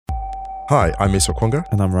Hi, I'm Musa Okwonga.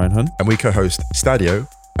 And I'm Ryan Hunt. And we co-host Stadio,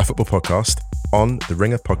 a football podcast on the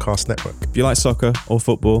Ringer Podcast Network. If you like soccer or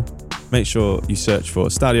football, make sure you search for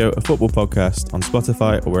Stadio, a football podcast on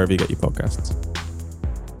Spotify or wherever you get your podcasts.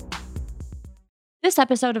 This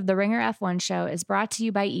episode of the Ringer F1 show is brought to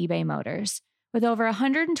you by eBay Motors. With over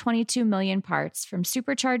 122 million parts, from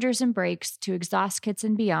superchargers and brakes to exhaust kits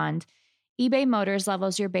and beyond, eBay Motors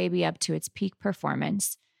levels your baby up to its peak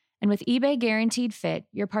performance. And with eBay Guaranteed Fit,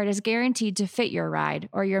 your part is guaranteed to fit your ride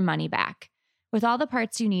or your money back. With all the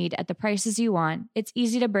parts you need at the prices you want, it's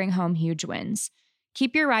easy to bring home huge wins.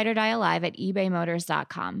 Keep your ride or die alive at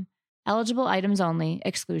ebaymotors.com. Eligible items only.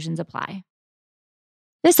 Exclusions apply.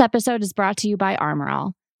 This episode is brought to you by Armor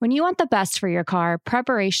All. When you want the best for your car,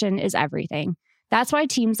 preparation is everything. That's why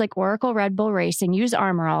teams like Oracle Red Bull Racing use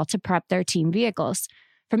Armor All to prep their team vehicles.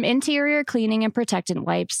 From interior cleaning and protectant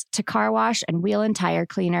wipes to car wash and wheel and tire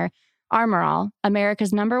cleaner, Armor All,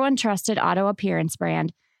 America's #1 trusted auto appearance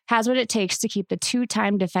brand, has what it takes to keep the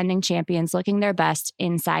two-time defending champions looking their best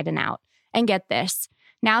inside and out. And get this,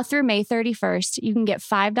 now through May 31st, you can get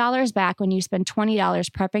 $5 back when you spend $20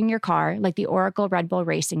 prepping your car like the Oracle Red Bull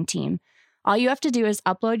Racing team. All you have to do is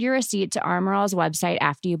upload your receipt to Armor All's website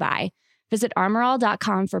after you buy. Visit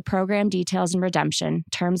armorall.com for program details and redemption.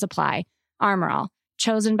 Terms apply. Armor All.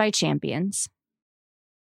 Chosen by champions.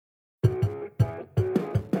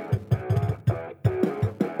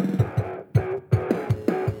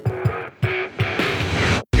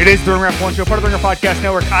 It is the Ringer F1 show, part of the Ringer Podcast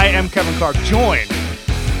Network. I am Kevin Clark, joined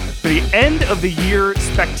for the end of the year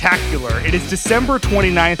spectacular. It is December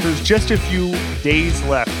 29th. There's just a few days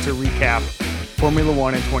left to recap Formula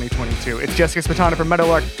One in 2022. It's Jessica Spatana from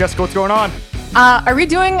Meadowlark. Jessica, what's going on? Are we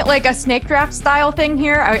doing like a snake draft style thing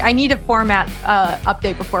here? I need a format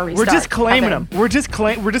update before we start. We're just claiming Kevin. them. We're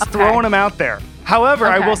just throwing them out there. However,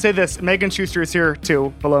 I will say this. Megan Schuster is here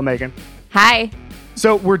too. Hello, Megan. Hi.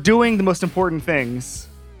 So we're doing the most important things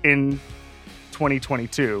in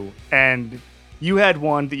 2022. And you had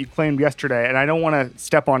one that you claimed yesterday, and I don't want to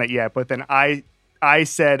step on it yet, but then I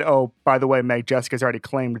said, oh, by the way, Meg, Jessica's already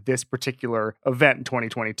claimed this particular event in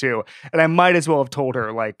 2022. And I might as well have told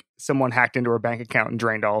her, like, someone hacked into her bank account and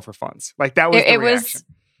drained all of her funds. Like, that was the reaction.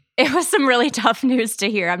 It was some really tough news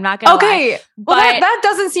to hear. I'm not going to lie. Okay. Well, that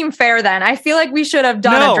doesn't seem fair then. I feel like we should have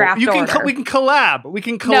done a draft order. We can collab. We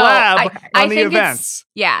can collab on the events.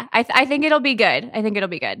 Yeah, I think it'll be good.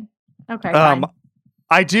 Okay, fine.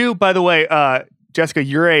 I do, by the way, Jessica,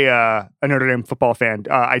 you're a Notre Dame football fan.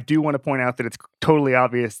 I do want to point out that it's totally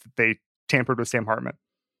obvious that they tampered with Sam Hartman.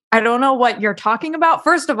 I don't know what you're talking about.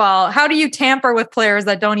 First of all, how do you tamper with players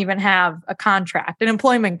that don't even have a contract, an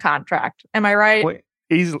employment contract? Am I right? Wait,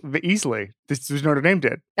 easily. This was Notre Dame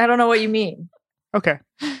did. I don't know what you mean. Okay.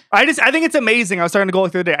 I think it's amazing. I was talking to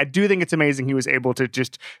Golick the other day. I do think it's amazing he was able to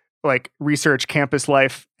just like research campus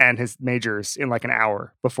life and his majors in like an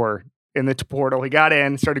hour before in the portal. He got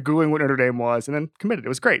in, started Googling what Notre Dame was, and then committed. It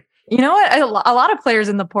was great. You know what? A lot of players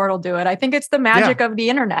in the portal do it. I think it's the magic of the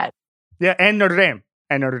internet. Yeah, and Notre Dame.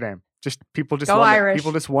 People just Go love Irish. It.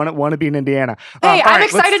 People just want to be in Indiana. Hey, I'm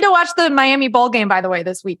excited to watch the Miami Bowl game, by the way,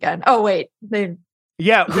 this weekend. Oh, wait.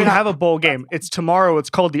 Yeah, we have a bowl game. It's tomorrow. It's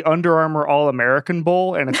called the Under Armour All-American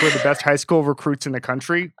Bowl, and it's where the best high school recruits in the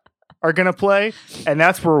country are going to play, and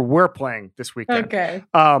that's where we're playing this weekend. Okay.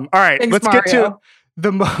 All right, Thanks, let's Mario. get to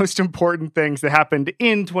the most important things that happened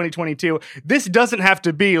in 2022. This doesn't have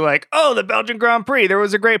to be like, oh, the Belgian Grand Prix, there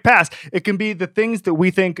was a great pass. It can be the things that we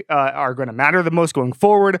think are going to matter the most going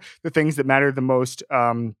forward, the things that matter the most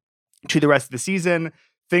to the rest of the season,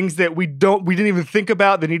 things that we didn't even think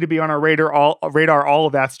about that need to be on our radar, all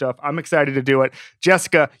of that stuff. I'm excited to do it.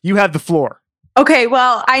 Jessica, you have the floor. Okay,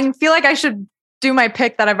 well, I feel like I should do my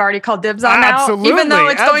pick that I've already called dibs on Absolutely. now, even though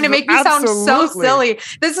it's going to make me sound so silly.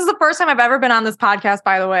 This is the first time I've ever been on this podcast,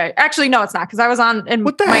 by the way. Actually, no, it's not, because I was on in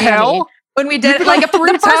what the Miami hell? When we did like the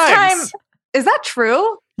first time. Is that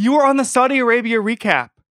true? You were on the Saudi Arabia recap.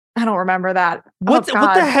 I don't remember that. What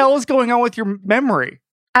the hell is going on with your memory?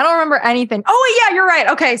 I don't remember anything. Oh, yeah, you're right.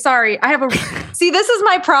 Okay, sorry. I have See, this is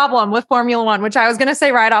my problem with Formula One, which I was going to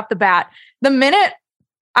say right off the bat. The minute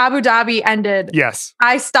Abu Dhabi ended, yes,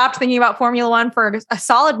 I stopped thinking about Formula One for a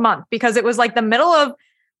solid month, because it was like the middle of,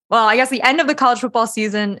 well, I guess the end of the college football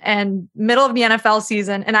season and middle of the NFL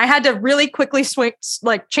season. And I had to really quickly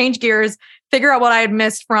change gears, figure out what I had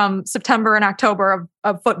missed from September and October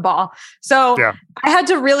of football. So I had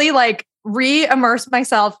to really re-immerse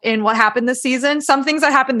myself in what happened this season. Some things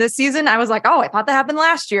that happened this season, I was like, oh, I thought that happened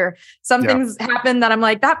last year. Some things happened that I'm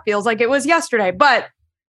like, that feels like it was yesterday. But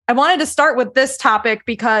I wanted to start with this topic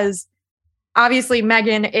because obviously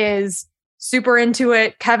Megan is super into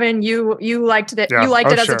it. Kevin, you liked it. Yeah. You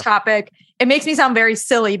liked it as sure. a topic. It makes me sound very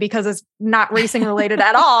silly because it's not racing related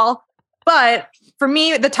at all. But for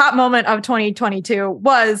me, the top moment of 2022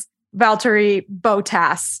 was Valtteri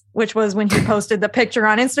Bottas, which was when he posted the picture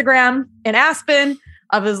on Instagram in Aspen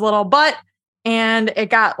of his little butt. And it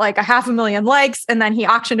got like 500,000 likes. And then he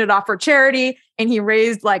auctioned it off for charity. And he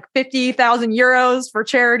raised like 50,000 euros for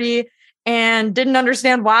charity and didn't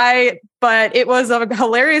understand why. But it was a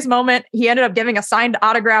hilarious moment. He ended up giving a signed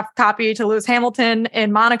autograph copy to Lewis Hamilton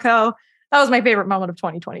in Monaco. That was my favorite moment of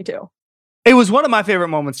 2022. It was one of my favorite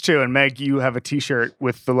moments too. And Meg, you have a T-shirt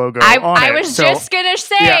with the logo on it. I was just gonna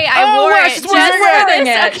say I Oh, wore wow, it she's just wearing for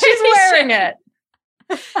this She's wearing occasion.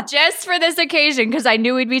 it. Just for this occasion because I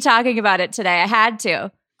knew we'd be talking about it today. I had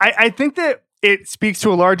to. I think that it speaks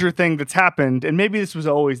to a larger thing that's happened, and maybe this was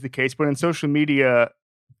always the case, but in social media,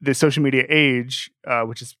 the social media age,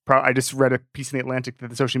 which is I just read a piece in the Atlantic that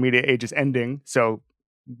the social media age is ending, so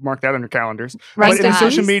mark that on your calendars. Rest But in the in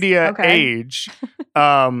social peace? media Okay. age,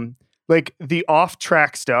 like the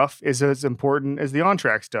off-track stuff is as important as the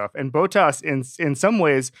on-track stuff. And Bottas, in some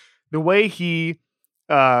ways, the way he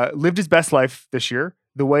lived his best life this year,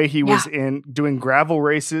 the way he was in doing gravel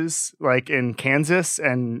races like in Kansas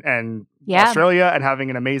and Australia and having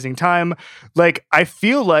an amazing time. Like I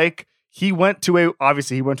feel like he went to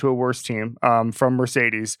a worse team from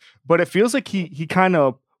Mercedes, but it feels like he kind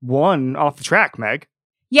of won off the track, Meg.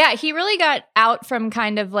 Yeah, he really got out from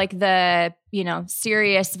kind of like the,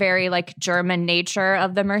 serious, very like German nature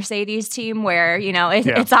of the Mercedes team where,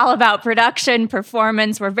 it's all about production,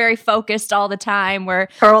 performance. We're very focused all the time. We're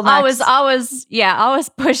always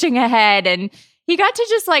pushing ahead. And he got to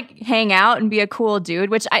just like hang out and be a cool dude,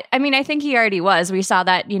 which I think he already was. We saw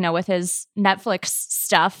that, with his Netflix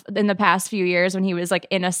stuff in the past few years when he was like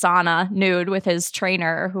in a sauna nude with his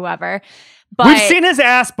trainer or whoever. But we've seen his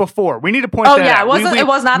ass before. We need to point that out. It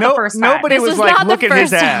was not the first time. Nobody This was was like, not the look at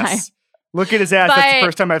his first ass. time. Look at his ass. That's the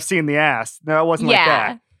first time I've seen the ass. No, it wasn't like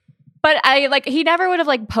that. But he never would have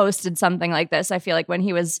like posted something like this, I feel like, when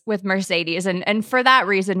he was with Mercedes. And for that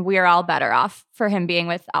reason, we are all better off for him being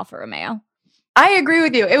with Alfa Romeo. I agree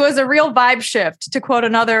with you. It was a real vibe shift, to quote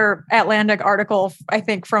another Atlantic article, I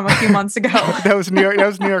think, from a few months ago. That was New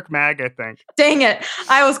York Mag, I think. Dang it.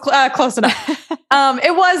 I was close enough.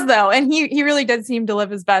 It was, though. And he really did seem to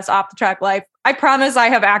live his best off the track life. I promise I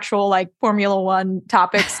have actual like Formula One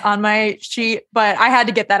topics on my sheet, but I had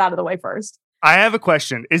to get that out of the way first. I have a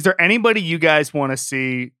question. Is there anybody you guys want to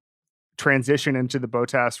see transition into the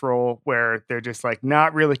Bottas role where they're just like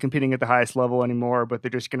not really competing at the highest level anymore, but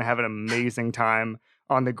they're just going to have an amazing time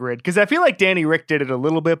on the grid? Because I feel like Danny Rick did it a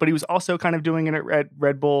little bit, but he was also kind of doing it at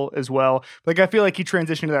Red Bull as well. Like I feel like he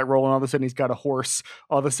transitioned to that role, and all of a sudden he's got a horse.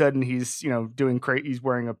 All of a sudden he's doing great. He's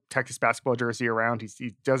wearing a Texas basketball jersey around.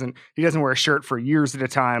 He doesn't wear a shirt for years at a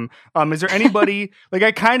time. Is there anybody like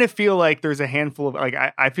I kind of feel like there's a handful of like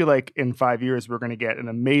I feel like in 5 years we're going to get an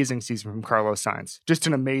amazing season from Carlos Sainz. Just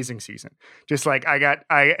an amazing season. Just like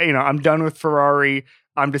I'm done with Ferrari.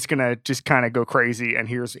 I'm just gonna kind of go crazy, and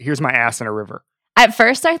here's my ass in a river. At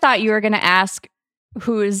first, I thought you were going to ask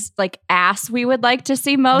whose like ass we would like to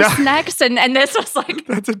see most next, and this was like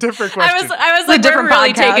that's a different question. I was like, we're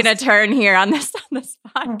really taking a turn here on this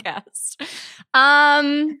podcast.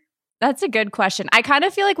 That's a good question. I kind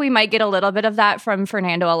of feel like we might get a little bit of that from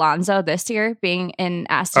Fernando Alonso this year, being in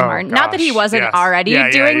Aston Martin. Gosh. Not that he wasn't already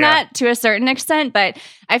doing yeah. that to a certain extent, but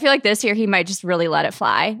I feel like this year he might just really let it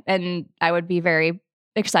fly, and I would be very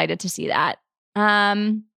excited to see that.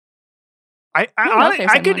 I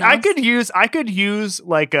could use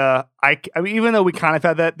like I mean, even though we kind of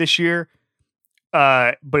had that this year,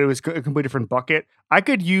 but it was a completely different bucket. I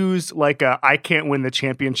could use like a I can't win the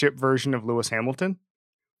championship version of Lewis Hamilton.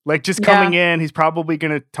 Like just coming in, he's probably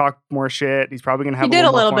going to talk more shit. He's probably going to have. He did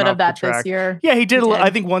a little bit of that this year. Yeah, he did. I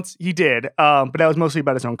think once he did, but that was mostly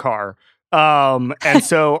about his own car. And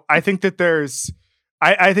so I think that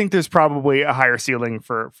I think there's probably a higher ceiling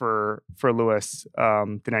for Lewis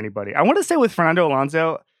than anybody. I want to say with Fernando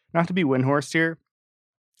Alonso, not to be Windhorst here.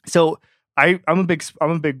 So I'm a big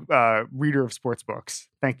reader of sports books.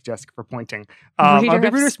 Thank you, Jessica, for pointing. I'm a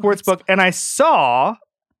big reader of sports book, and I saw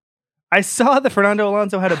that Fernando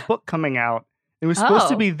Alonso had a book coming out. It was supposed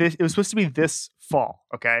to be this. It was supposed to be this fall.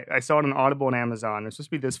 Okay, I saw it on Audible and Amazon. It was supposed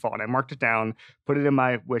to be this fall, and I marked it down, put it in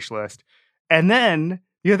my wish list, and then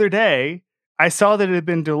the other day, I saw that it had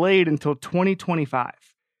been delayed until 2025,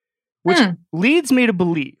 which leads me to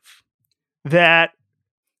believe that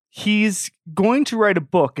he's going to write a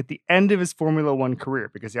book at the end of his Formula One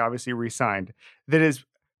career, because he obviously re-signed, that is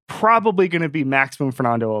probably going to be Maximum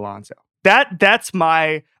Fernando Alonso. That's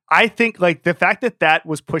my... I think like the fact that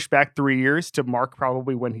was pushed back 3 years to mark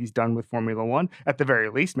probably when he's done with Formula One, at the very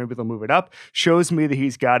least, maybe they'll move it up, shows me that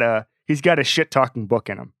he's got a shit talking book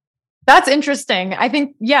in him. That's interesting. I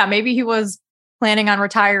think, yeah, maybe he was planning on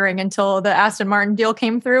retiring until the Aston Martin deal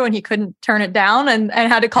came through and he couldn't turn it down and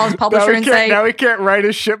had to call his publisher and say, now he can't write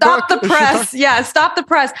his shit stop book. the press. Yeah, stop the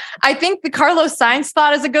press. I think the Carlos Sainz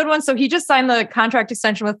thought is a good one. So he just signed the contract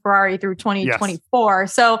extension with Ferrari through 2024.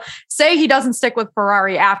 Yes. So say he doesn't stick with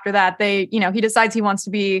Ferrari after that, he decides he wants to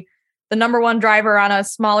be the number one driver on a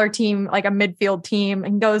smaller team, like a midfield team,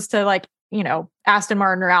 and goes to Aston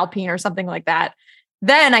Martin or Alpine or something like that.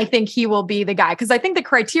 Then I think he will be the guy. Because I think the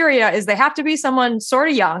criteria is they have to be someone sort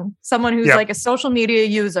of young, someone who's like a social media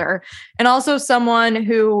user, and also someone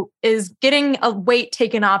who is getting a weight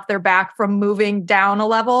taken off their back from moving down a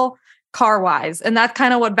level car-wise. And that's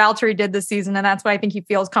kind of what Valtteri did this season. And that's why I think he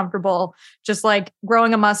feels comfortable just like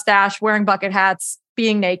growing a mustache, wearing bucket hats,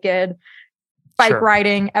 being naked, bike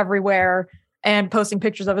riding everywhere, and posting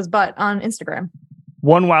pictures of his butt on Instagram.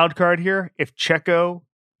 One wild card here. If Checo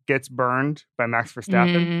gets burned by Max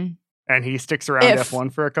Verstappen and he sticks around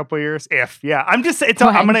F1 for a couple of years. I'm gonna get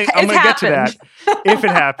to that. If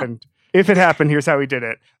it happened, here's how he did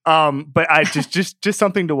it. But I just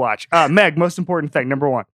something to watch. Meg, most important thing, number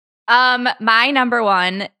one. My number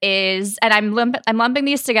one is, and I'm lumping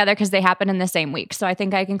these together because they happen in the same week, so I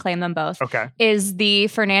think I can claim them both. Okay, is the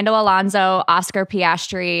Fernando Alonso, Oscar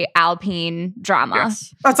Piastri Alpine drama?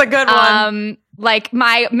 Yes, that's a good one.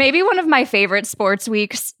 Maybe one of my favorite sports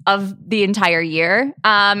weeks of the entire year.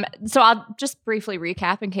 So I'll just briefly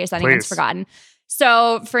recap in case anyone's forgotten.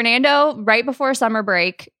 So Fernando, right before summer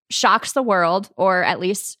break, shocks the world, or at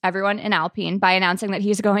least everyone in Alpine, by announcing that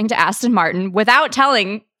he's going to Aston Martin without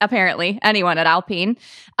telling, apparently, anyone at Alpine.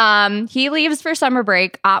 He leaves for summer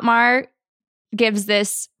break. Otmar gives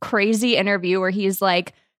this crazy interview where he's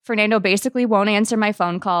like, Fernando basically won't answer my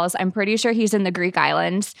phone calls. I'm pretty sure he's in the Greek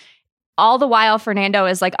islands. All the while, Fernando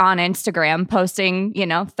is like on Instagram posting,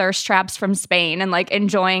 thirst traps from Spain and like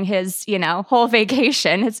enjoying his, whole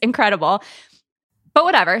vacation. It's incredible. But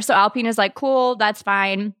whatever. So Alpine is like, cool, that's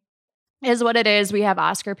fine. Is what it is. We have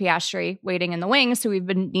Oscar Piastri waiting in the wings, who we've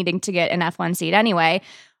been needing to get an F1 seat anyway,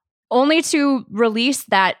 only to release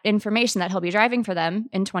that information that he'll be driving for them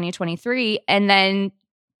in 2023. And then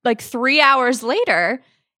like 3 hours later,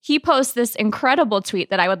 he posts this incredible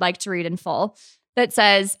tweet that I would like to read in full that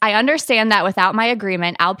says, I understand that without my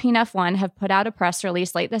agreement, Alpine F1 have put out a press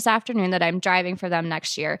release late this afternoon that I'm driving for them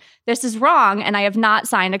next year. This is wrong, and I have not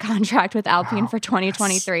signed a contract with Alpine for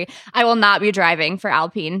 2023. Yes. I will not be driving for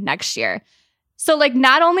Alpine next year. So,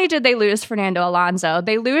 not only did they lose Fernando Alonso,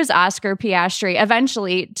 they lose Oscar Piastri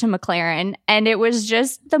eventually to McLaren, and it was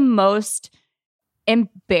just the most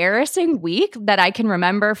embarrassing week that I can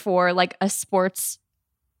remember for, a sports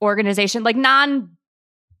organization,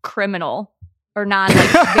 non-criminal. Or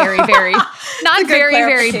very, very, not very,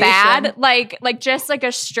 very bad. Just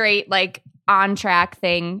a straight, on track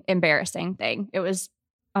thing, embarrassing thing. It was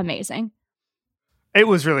amazing. It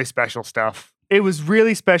was really special stuff.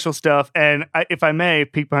 And if I may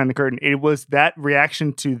peek behind the curtain, it was that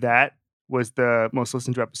reaction to that was the most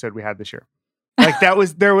listened to episode we had this year.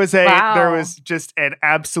 There was just an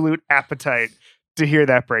absolute appetite to hear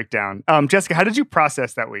that breakdown. Jessica, how did you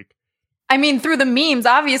process that week? I mean, through the memes,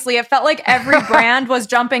 obviously, it felt like every brand was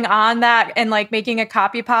jumping on that and making a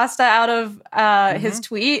copy pasta out of his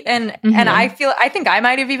tweet. And I think I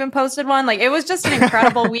might have even posted one. It was just an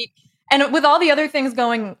incredible week. And with all the other things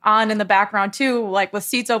going on in the background too, with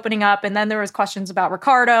seats opening up, and then there was questions about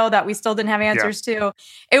Ricardo that we still didn't have answers to.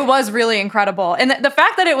 It was really incredible. And the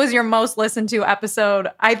fact that it was your most listened to episode,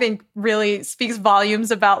 I think really speaks volumes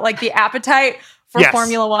about the appetite for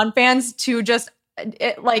Formula One fans to just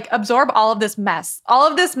absorb all of this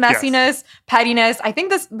messiness, pettiness. I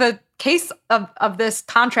think the case of this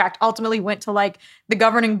contract ultimately went to the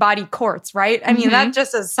governing body courts, right? I mean, that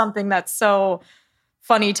just is something that's so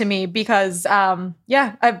funny to me because,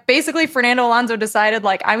 basically Fernando Alonso decided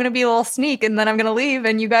I'm going to be a little sneak and then I'm going to leave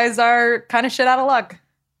and you guys are kind of shit out of luck.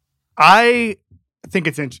 I think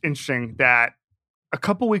it's interesting that a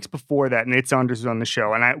couple weeks before that, Nate Saunders was on the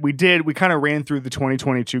show, and we kind of ran through the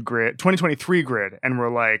 2023 grid, and we're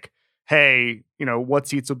like, hey, what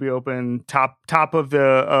seats will be open? Top of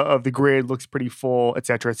the grid looks pretty full, et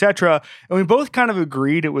cetera, et cetera. And we both kind of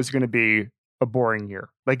agreed it was going to be a boring year.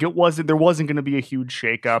 There wasn't going to be a huge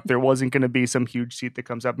shakeup. There wasn't going to be some huge seat that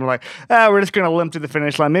comes up. And we're like, we're just going to limp to the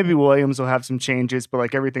finish line. Maybe Williams will have some changes,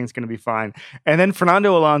 but everything's going to be fine. And then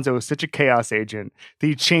Fernando Alonso was such a chaos agent that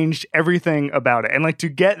he changed everything about it. And to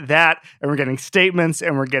get that, and we're getting statements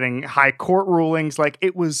and we're getting high court rulings,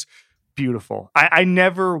 it was beautiful. I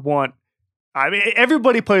never want. I mean,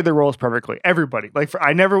 everybody played their roles perfectly. Everybody.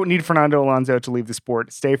 I never need Fernando Alonso to leave the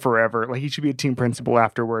sport, stay forever. Like, he should be a team principal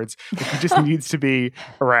afterwards. Like, he just needs to be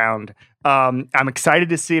around. I'm excited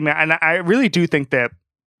to see him, and I really do think that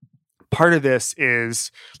part of this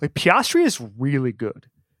is like Piastri is really good,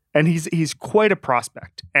 and he's quite a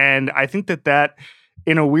prospect. And I think that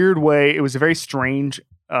in a weird way, it was a very strange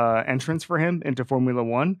entrance for him into Formula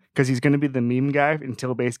One, because he's going to be the meme guy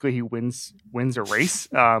until basically he wins a race,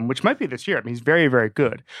 which might be this year. I mean, he's very, very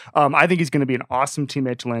good. I think he's going to be an awesome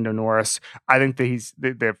teammate to Lando Norris. I think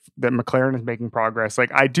that that McLaren is making progress.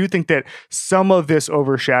 Like, I do think that some of this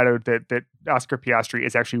overshadowed that Oscar Piastri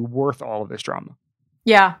is actually worth all of this drama.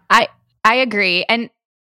 Yeah, I agree. And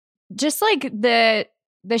just like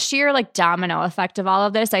the sheer like domino effect of all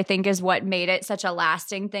of this, I think, is what made it such a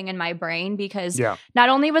lasting thing in my brain, because not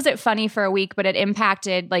only was it funny for a week, but it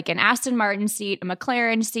impacted like an Aston Martin seat, a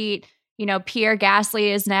McLaren seat. You know, Pierre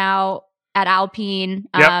Gasly is now at Alpine.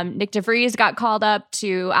 Nick de Vries got called up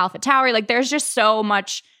to AlphaTauri. Like, there's just so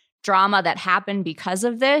much drama that happened because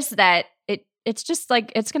of this that it's just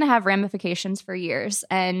like it's going to have ramifications for years.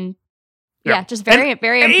 And just very,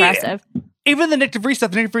 very impressive. Even the Nick de Vries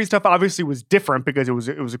stuff obviously was different because it was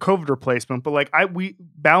a COVID replacement. But like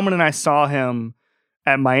Bauman and I saw him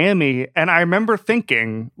at Miami, and I remember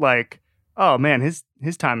thinking like, oh man, his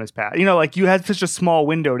time has passed. You know, like, you had such a small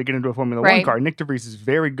window to get into a Formula One car. Nick de Vries is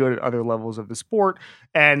very good at other levels of the sport,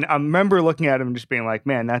 and I remember looking at him and just being like,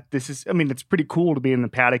 man, it's pretty cool to be in the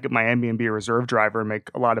paddock at Miami and be a reserve driver and make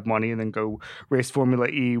a lot of money, and then go race Formula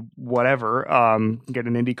E, whatever, get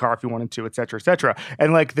an Indy car if you wanted to, et cetera, et cetera.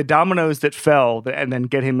 And like the dominoes that fell, and then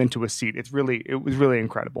get him into a seat, it was really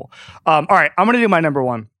incredible. All right, I'm gonna do my number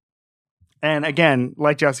one. And again,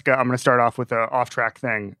 like Jessica, I'm going to start off with an off-track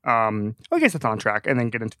thing. I guess it's on track, and then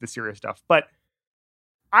get into the serious stuff. But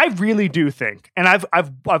I really do think, and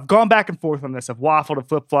I've gone back and forth on this. I've waffled and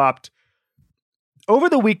flip-flopped. Over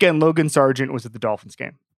the weekend, Logan Sargent was at the Dolphins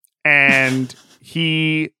game, and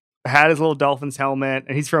he had his little Dolphins helmet,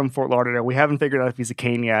 and he's from Fort Lauderdale. We haven't figured out if he's a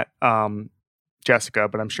Cane yet, Jessica,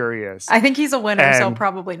 but I'm sure he is. I think he's a winner, so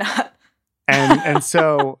probably not. And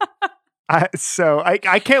so...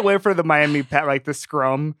 I can't wait for the Miami like the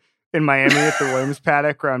scrum in Miami at the Williams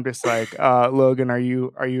paddock, where I'm just like, Logan, are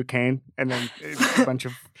you Cane? And then a bunch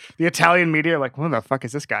of the Italian media are like, what the fuck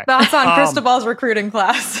is this guy? That's on Cristobal's recruiting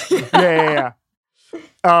class. Yeah.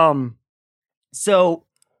 So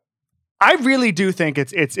I really do think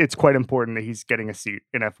it's quite important that he's getting a seat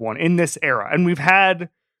in F1 in this era. And we've had,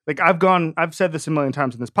 like, I've said this a million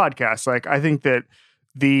times in this podcast. Like, I think that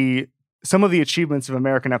some of the achievements of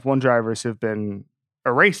American F1 drivers have been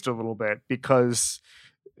erased a little bit because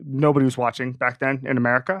nobody was watching back then in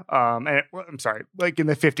America. I'm sorry, like in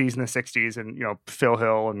the 50s and the 60s, and, you know, Phil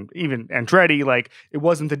Hill and even Andretti, like, it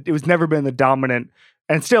was never been the dominant,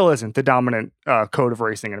 and still isn't the dominant code of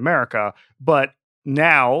racing in America. But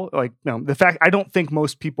now, like, you know, the fact, I don't think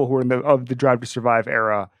most people who are of the Drive to Survive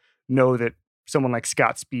era know that someone like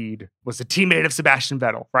Scott Speed was a teammate of Sebastian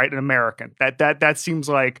Vettel, right? An American. That seems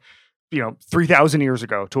like, you know, 3,000 years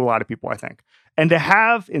ago to a lot of people, I think. And to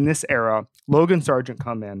have, in this era, Logan Sargent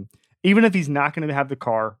come in, even if he's not going to have the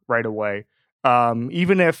car right away,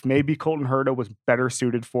 even if maybe Colton Herta was better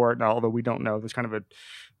suited for it, now, although we don't know, there's kind of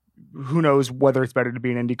who knows whether it's better to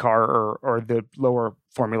be an Indy car or the lower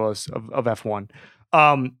formulas of F1.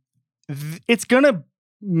 It's going to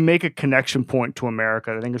make a connection point to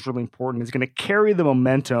America that I think is really important. It's going to carry the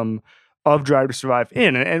momentum of Drive to Survive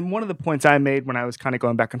in. And one of the points I made when I was kind of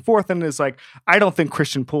going back and forth, and is like, I don't think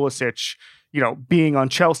Christian Pulisic, you know, being on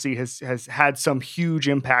Chelsea has had some huge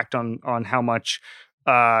impact on how much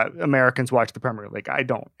Americans watch the Premier League. I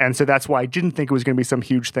don't. And so that's why I didn't think it was going to be some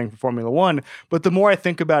huge thing for Formula One. But the more I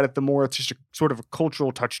think about it, the more it's just a sort of a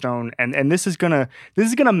cultural touchstone. And this is gonna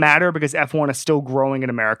matter because F1 is still growing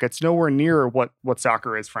in America. It's nowhere near what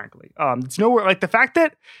soccer is, frankly. It's nowhere, like, the fact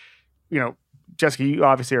that, you know, Jessica, you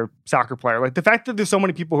obviously are a soccer player. Like, the fact that there's so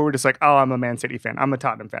many people who are just like, oh, I'm a Man City fan, I'm a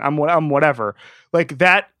Tottenham fan, I'm whatever. Like,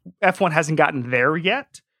 that F1 hasn't gotten there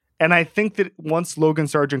yet. And I think that once Logan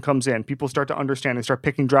Sargent comes in, people start to understand. They start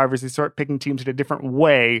picking drivers. They start picking teams in a different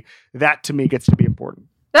way. That, to me, gets to be important.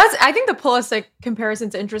 I think the Pulisic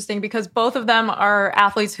comparison's interesting because both of them are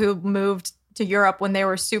athletes who moved to Europe when they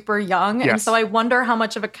were super young. Yes. And so I wonder how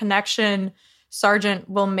much of a connection Sargent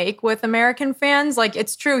will make with American fans. Like,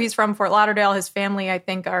 it's true, he's from Fort Lauderdale. His family, I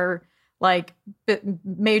think, are like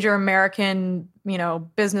major American, you know,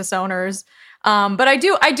 business owners. But I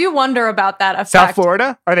do wonder about that effect. South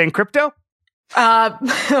Florida? Are they in crypto?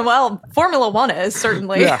 Well, Formula One is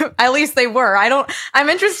certainly. Yeah. At least they were. I'm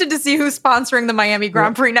interested to see who's sponsoring the Miami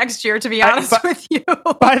Grand Prix next year, to be honest with you.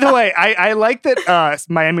 By the way, I like that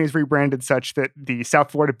Miami is rebranded such that the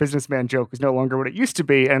South Florida businessman joke is no longer what it used to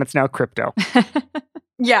be, and it's now crypto.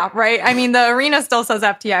 Yeah, right. I mean, the arena still says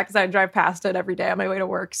FTX. I drive past it every day on my way to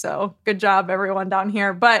work. So good job, everyone down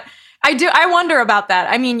here. But I wonder about that.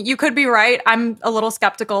 I mean, you could be right. I'm a little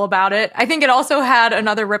skeptical about it. I think it also had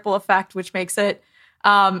another ripple effect, which makes it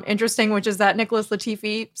interesting, which is that Nicholas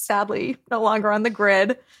Latifi, sadly, no longer on the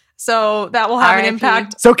grid. So that will have an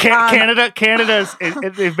impact. So Canada's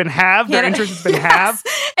they've been halved. Their interest has been halved.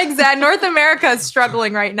 Exactly. North America is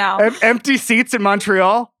struggling right now. Empty seats in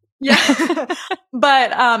Montreal. Yeah.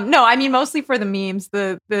 But no, I mean, mostly for the memes,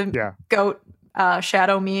 the goat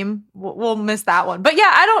shadow meme. We'll miss that one. But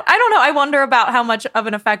yeah, I don't know. I wonder about how much of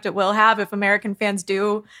an effect it will have if American fans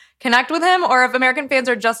do connect with him, or if American fans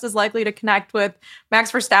are just as likely to connect with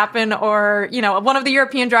Max Verstappen or, one of the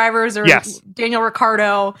European drivers, or Daniel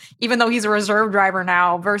Ricciardo, even though he's a reserve driver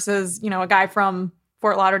now, versus, a guy from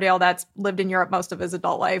Fort Lauderdale that's lived in Europe most of his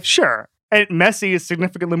adult life. Sure. And Messi is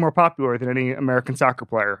significantly more popular than any American soccer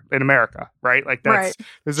player in America, right? Like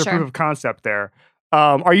there's a proof of concept there.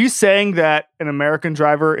 Are you saying that an American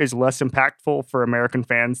driver is less impactful for American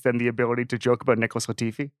fans than the ability to joke about Nicholas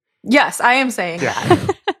Latifi? Yes, I am saying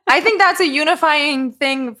that. I think that's a unifying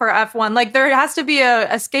thing for F1. Like, there has to be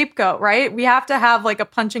a scapegoat, right? We have to have like a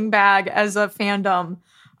punching bag as a fandom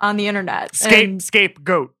on the internet.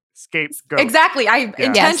 Scapegoat. Exactly. I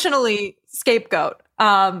intentionally scapegoat.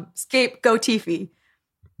 Scapegoatifi.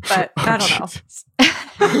 But I don't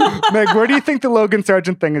know. Meg, where do you think the Logan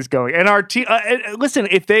Sargent thing is going? And our team, listen,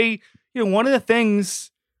 if they, one of the things,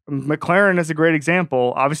 McLaren is a great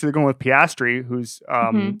example. Obviously, they're going with Piastri, who's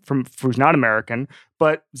who's not American,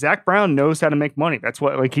 but Zach Brown knows how to make money. That's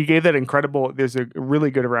what, like, he gave that incredible. There's a really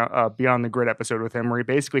good Beyond the Grid episode with him where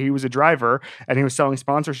he was a driver and he was selling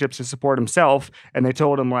sponsorships to support himself. And they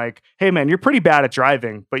told him, like, hey man, you're pretty bad at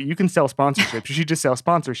driving, but you can sell sponsorships. You should just sell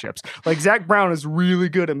sponsorships. Like, Zach Brown is really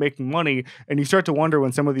good at making money, and you start to wonder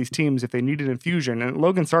when some of these teams, if they need an infusion, and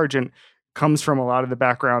Logan Sargent comes from a lot of the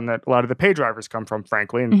background that a lot of the pay drivers come from,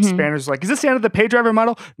 frankly. And Spanners like, is this the end of the pay driver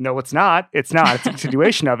model? No, it's not. It's not. It's a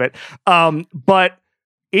continuation of it. But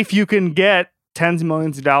if you can get tens of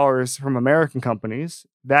millions of dollars from American companies,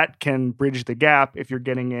 that can bridge the gap if you're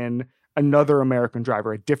getting in another American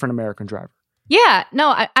driver, a different American driver. Yeah,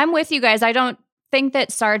 no, I'm with you guys. I don't think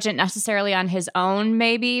that Sargent necessarily on his own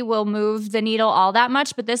maybe will move the needle all that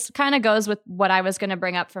much, but this kind of goes with what I was going to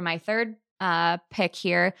bring up for my third pick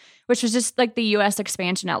here, which was just like the U.S.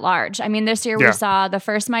 expansion at large. I mean, this year we saw the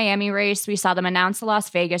first Miami race. We saw them announce the Las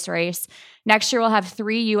Vegas race. Next year we'll have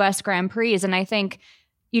 3 U.S. Grand Prix. And I think,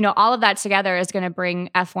 all of that together is going to bring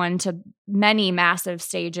F1 to many massive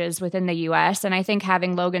stages within the U.S. And I think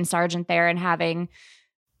having Logan Sargent there and having,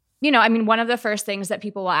 one of the first things that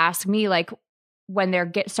people will ask me, like, when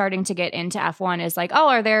they're starting to get into F1 is like, oh,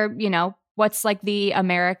 are there, what's like the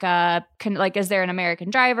America, is there an American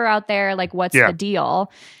driver out there? Like, what's the deal?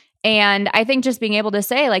 And I think just being able to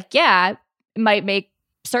say, like, it might make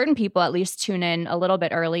certain people at least tune in a little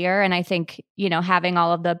bit earlier. And I think, having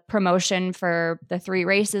all of the promotion for the 3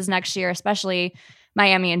 races next year, especially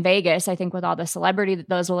Miami and Vegas, I think with all the celebrity that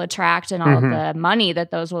those will attract and all of the money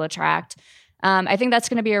that those will attract, I think that's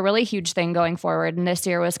going to be a really huge thing going forward. And this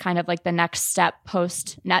year was kind of like the next step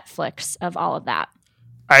post Netflix of all of that.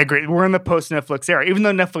 I agree. We're in the post-Netflix era, even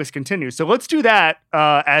though Netflix continues. So let's do that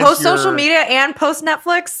as post-social media and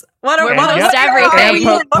post-Netflix? What are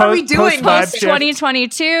we doing?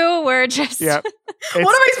 Post-2022, we're just... What am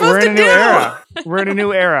I supposed to do? We're in a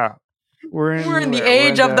new era. We're in the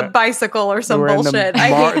age of the bicycle or some bullshit.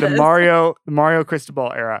 I hate this. The Mario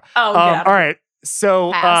Cristobal era. Oh, yeah. All right. So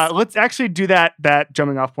let's actually do that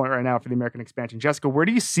jumping off point right now for the American expansion. Jessica, where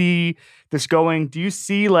do you see this going? Do you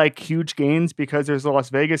see like huge gains because there's the Las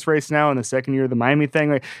Vegas race now in the second year of the Miami thing?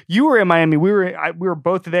 Like, you were in Miami, we were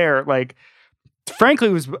both there. Like, frankly,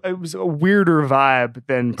 it was a weirder vibe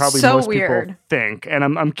than probably most people think. And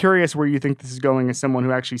I'm curious where you think this is going as someone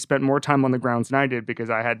who actually spent more time on the grounds than I did, because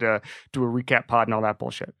I had to do a recap pod and all that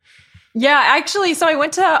bullshit. Yeah, actually, so I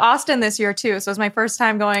went to Austin this year too. So it was my first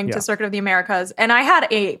time going to Circuit of the Americas, and I had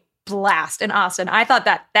a blast in Austin. I thought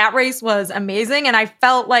that race was amazing, and I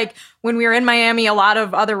felt like when we were in Miami, a lot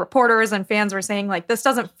of other reporters and fans were saying, like, this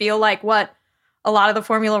doesn't feel like what a lot of the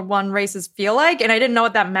Formula One races feel like, and I didn't know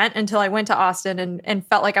what that meant until I went to Austin and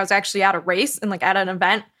felt like I was actually at a race and like at an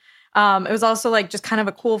event. It was also like just kind of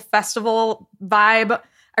a cool festival vibe.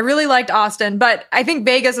 I really liked Austin, but I think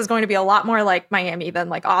Vegas is going to be a lot more like Miami than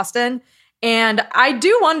like Austin. And I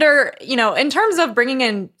do wonder, in terms of bringing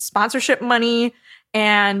in sponsorship money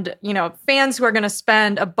and, fans who are going to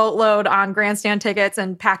spend a boatload on grandstand tickets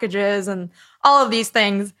and packages and all of these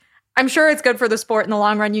things, I'm sure it's good for the sport in the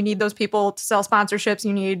long run. You need those people to sell sponsorships.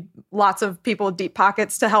 You need lots of people with deep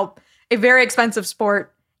pockets to help a very expensive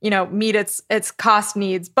sport, meet its cost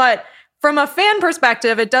needs. But from a fan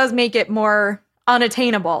perspective, it does make it more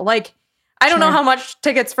unattainable. Like, I don't know how much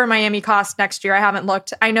tickets for Miami cost next year. I haven't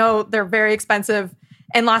looked. I know they're very expensive.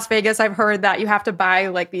 In Las Vegas, I've heard that you have to buy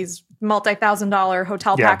like these multi-$1,000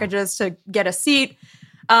 hotel packages to get a seat.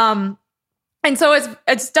 And so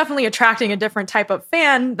it's definitely attracting a different type of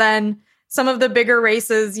fan than some of the bigger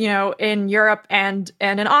races, in Europe and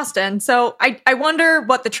in Austin. So I wonder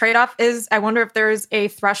what the trade-off is. I wonder if there's a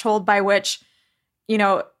threshold by which,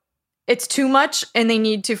 it's too much and they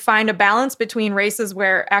need to find a balance between races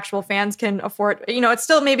where actual fans can afford, it's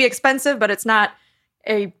still maybe expensive, but it's not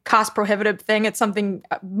a cost prohibitive thing. It's something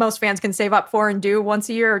most fans can save up for and do once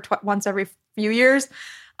a year or once every few years.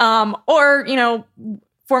 Or,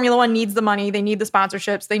 Formula One needs the money. They need the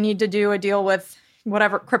sponsorships. They need to do a deal with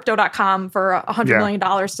whatever, crypto.com for $100 million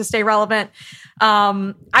to stay relevant.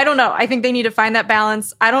 I don't know. I think they need to find that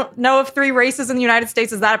balance. I don't know if 3 races in the United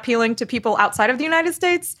States is that appealing to people outside of the United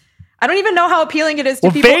States. I don't even know how appealing it is to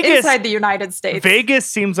people inside the United States. Vegas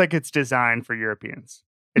seems like it's designed for Europeans.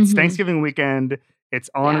 It's Thanksgiving weekend. It's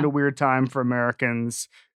on at a weird time for Americans.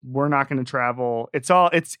 We're not going to travel. It's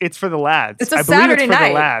for the lads. It's a Saturday night.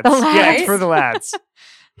 The lads. Yeah, it's for the lads.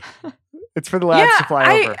 It's for the lads to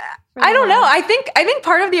fly over. I don't know. I think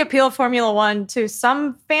part of the appeal of Formula One to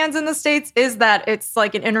some fans in the States is that it's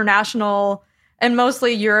like an international and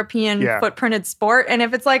mostly European footprinted sport. And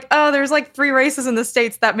if it's like, oh, there's like 3 races in the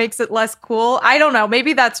States, that makes it less cool. I don't know.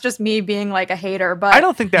 Maybe that's just me being like a hater, but I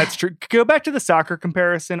don't think that's true. Go back to the soccer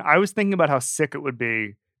comparison. I was thinking about how sick it would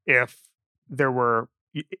be if there were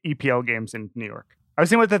EPL games in New York. I was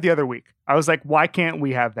thinking about that the other week. I was like, why can't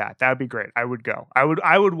we have that? That would be great. I would go.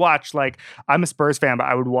 I would watch, like, I'm a Spurs fan, but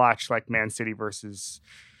I would watch like Man City versus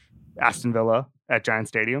Aston Villa at Giant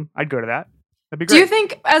Stadium. I'd go to that. That'd be great. Do you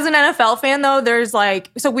think as an NFL fan though, there's like,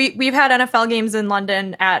 so we've had NFL games in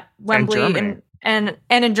London at Wembley and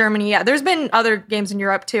in Germany. Yeah. There's been other games in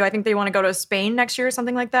Europe too. I think they want to go to Spain next year or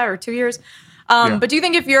something like that, or 2 years. But do you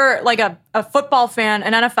think if you're like a football fan,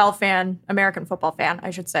 an NFL fan, American football fan,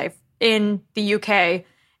 I should say, in the UK,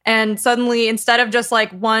 and suddenly instead of just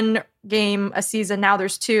like 1 game a season, now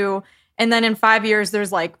there's 2, and then in 5 years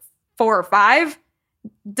there's like 4 or 5,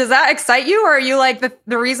 does that excite you? Or are you like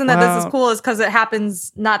the reason that this is cool is because it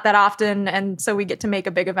happens not that often, and so we get to make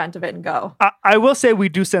a big event of it and go? I will say we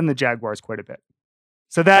do send the Jaguars quite a bit.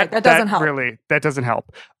 So that doesn't help. Really, that doesn't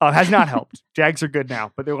help. Has not helped. Jags are good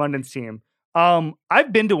now, but they're London's team.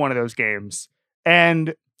 I've been to one of those games,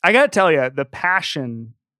 and I got to tell you, the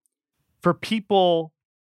passion for people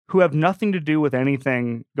who have nothing to do with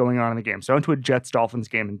anything going on in the game. So I went to a Jets-Dolphins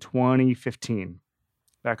game in 2015,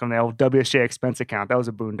 back on the old WSJ expense account. That was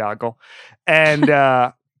a boondoggle. And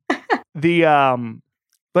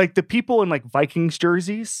the people in like Vikings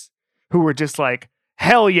jerseys who were just like,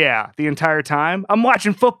 hell yeah, the entire time. I'm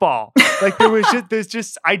watching football. Like I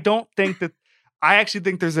actually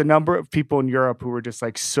think there's a number of people in Europe who are just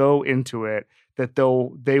like so into it that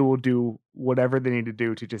they will do whatever they need to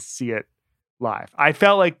do to just see it live. I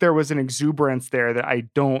felt like there was an exuberance there that I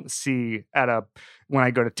don't see when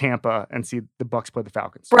I go to Tampa and see the Bucks play the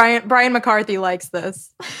Falcons. Brian McCarthy likes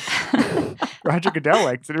this. Roger Goodell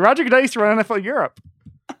likes it. Roger Goodell used to run NFL Europe.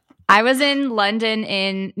 I was in London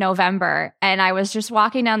in November, and I was just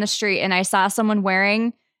walking down the street, and I saw someone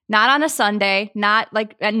wearing, not on a Sunday, not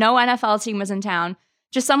like no NFL team was in town,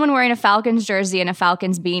 just someone wearing a Falcons jersey and a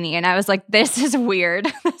Falcons beanie. And I was like, this is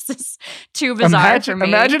weird. This is too bizarre for me.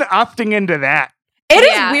 Imagine opting into that. It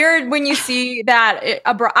is weird when you see that.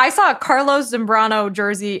 I saw a Carlos Zambrano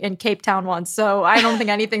jersey in Cape Town once, so I don't think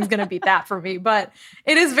anything's going to beat that for me. But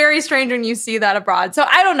it is very strange when you see that abroad. So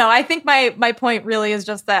I don't know. I think my point really is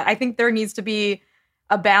just that I think there needs to be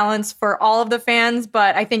a balance for all of the fans,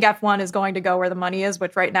 but I think F1 is going to go where the money is,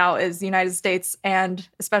 which right now is the United States and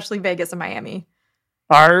especially Vegas and Miami.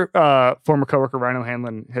 Our former coworker Rhino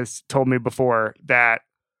Hanlon has told me before that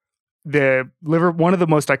one of the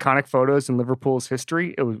most iconic photos in Liverpool's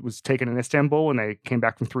history, it was taken in Istanbul when they came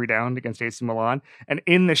back from 3 down against AC Milan. And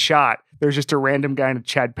in the shot, there's just a random guy in a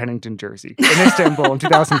Chad Pennington jersey in Istanbul in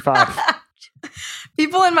 2005.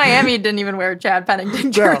 People in Miami didn't even wear Chad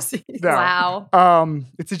Pennington jerseys. No. Wow.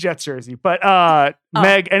 It's a Jets jersey. But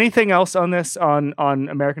Meg, anything else on this, on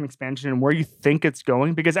American expansion and where you think it's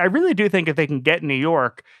going? Because I really do think if they can get New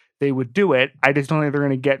York, they would do it. I just don't think they're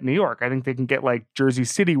going to get New York. I think they can get like Jersey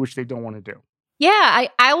City, which they don't want to do. Yeah,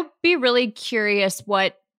 I'll be really curious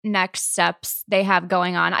what next steps they have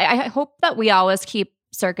going on. I hope that we always keep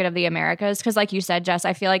Circuit of the Americas because, like you said, Jess,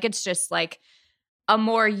 I feel like it's just like a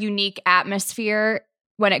more unique atmosphere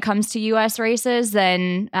when it comes to U.S. races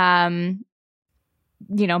than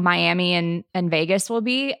Miami and Vegas will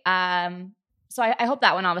be. So I hope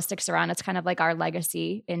that one always sticks around. It's kind of like our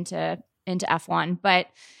legacy into F1. But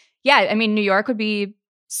yeah, I mean, New York would be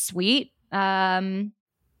sweet. I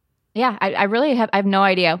really have no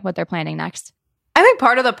idea what they're planning next. I think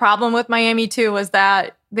part of the problem with Miami too was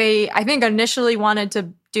that they, I think, initially wanted to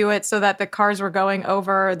do it so that the cars were going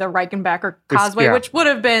over the Reichenbacher Causeway, which would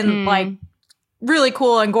have been like really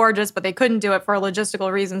cool and gorgeous, but they couldn't do it for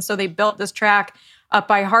logistical reasons. So they built this track up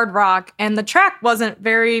by Hard Rock, and the track wasn't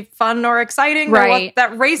very fun or exciting. Right.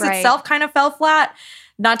 That race itself kind of fell flat.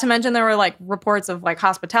 Not to mention there were like reports of like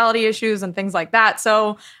hospitality issues and things like that.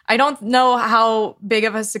 So I don't know how big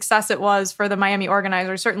of a success it was for the Miami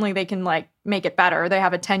organizers. Certainly they can like make it better. They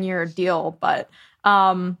have a 10-year deal, but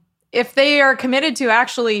if they are committed to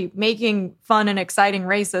actually making fun and exciting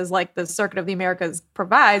races like the Circuit of the Americas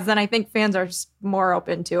provides, then I think fans are more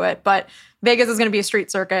open to it. But Vegas is going to be a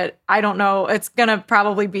street circuit. I don't know. It's going to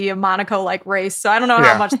probably be a Monaco-like race. So I don't know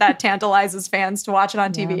how much that tantalizes fans to watch it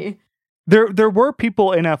on TV. There were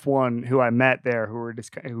people in F1 who I met there who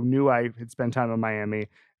knew I had spent time in Miami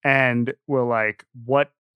and were like,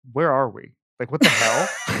 where are we? Like, what the hell?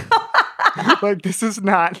 Like, this is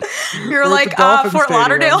not. You're like Fort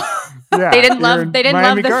Lauderdale. Yeah, they didn't love the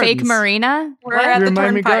Gardens. fake marina. We're at the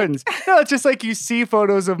Miami Turnpike. Gardens. No, it's just like you see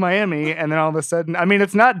photos of Miami, and then all of a sudden, I mean,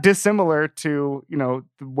 it's not dissimilar to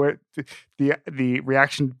where the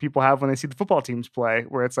reaction people have when they see the football teams play,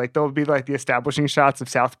 where it's like there'll be like the establishing shots of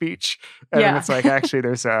South Beach, and then it's like actually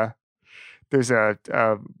there's a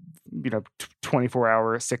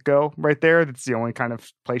 24-hour Citgo right there. That's the only kind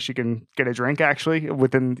of place you can get a drink actually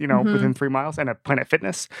within 3 miles, and a Planet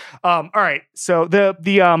Fitness. All right, so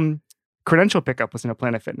the credential pickup was in a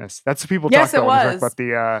Planet Fitness. That's what people talk about when they talk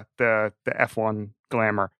about the F1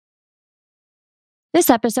 glamour.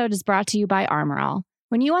 This episode is brought to you by Armor All.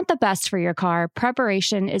 When you want the best for your car,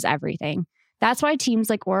 preparation is everything. That's why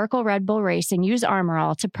teams like Oracle Red Bull Racing use Armor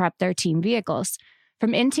All to prep their team vehicles.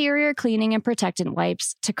 From interior cleaning and protectant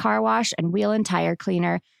wipes to car wash and wheel and tire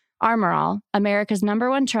cleaner, Armor All, America's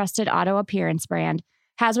 #1 trusted auto appearance brand,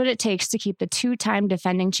 has what it takes to keep the 2-time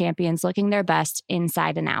defending champions looking their best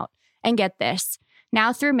inside and out. And get this,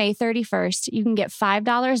 now through May 31st, you can get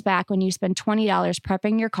 $5 back when you spend $20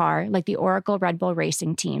 prepping your car like the Oracle Red Bull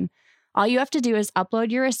Racing team. All you have to do is upload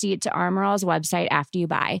your receipt to Armor All's website after you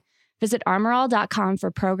buy. Visit armorall.com for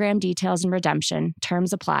program details and redemption.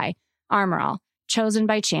 Terms apply. Armor All. Chosen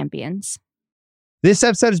by champions. This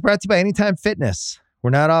episode is brought to you by Anytime Fitness. We're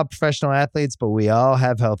not all professional athletes, but we all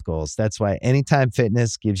have health goals. That's why Anytime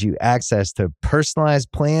Fitness gives you access to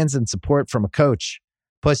personalized plans and support from a coach.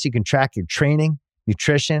 Plus, you can track your training,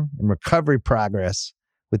 nutrition, and recovery progress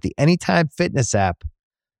with the Anytime Fitness app,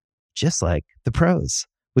 just like the pros.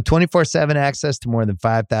 With 24/7 access to more than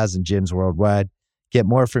 5,000 gyms worldwide, get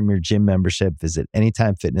more from your gym membership. Visit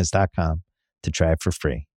anytimefitness.com to try it for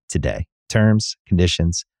free today. Terms,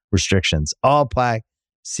 conditions, restrictions all apply.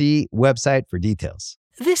 See website for details.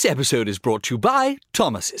 This episode is brought to you by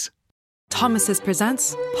Thomas's. Thomas's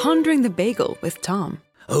presents Pondering the Bagel with Tom.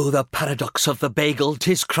 Oh, the paradox of the bagel.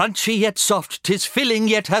 'Tis crunchy yet soft, 'tis filling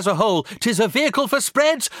yet has a hole. 'Tis a vehicle for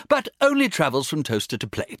spreads, but only travels from toaster to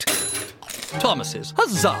plate. Thomas's,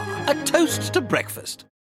 huzzah, a toast to breakfast.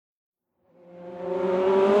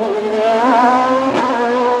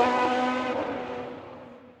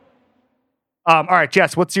 All right,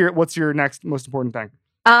 Jess, what's your next most important thing?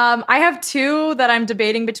 I have two that I'm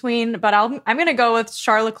debating between, but I'm going to go with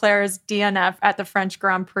Charles Leclerc's DNF at the French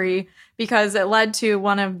Grand Prix because it led to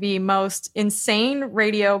one of the most insane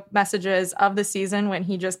radio messages of the season when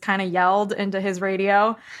he just kind of yelled into his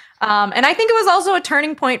radio. And I think it was also a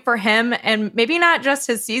turning point for him, and maybe not just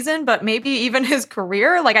his season, but maybe even his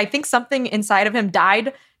career. Like, I think something inside of him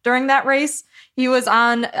died during that race. He was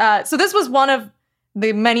on, so this was one of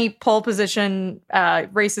the many pole position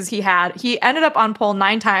races he had. He ended up on pole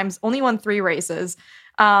 9 times, only won 3 races.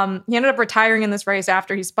 He ended up retiring in this race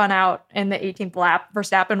after he spun out in the 18th lap.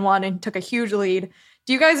 Verstappen won and took a huge lead.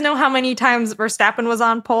 Do you guys know how many times Verstappen was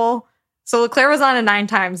on pole? So Leclerc was on it 9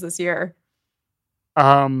 times this year.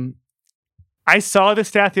 I saw the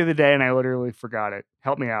stat the other day and I literally forgot it.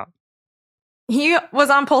 Help me out. He was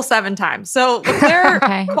on pole 7 times. So Leclerc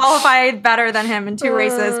qualified better than him in 2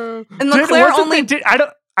 races. And Leclerc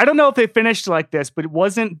I I don't know if they finished like this, but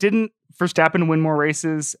didn't Verstappen win more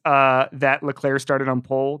races that Leclerc started on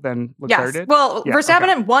pole than Leclerc did? Well, Verstappen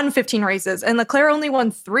had won 15 races and Leclerc only won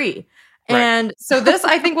 3. Right. And so this,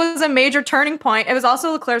 I think, was a major turning point. It was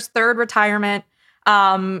also Leclerc's third retirement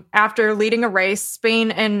after leading a race. Spain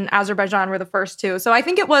and Azerbaijan were the first two. So I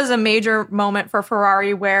think it was a major moment for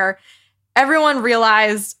Ferrari where everyone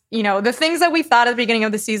realized, the things that we thought at the beginning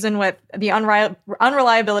of the season with the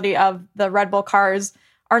unreliability of the Red Bull cars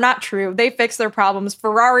are not true. They fixed their problems.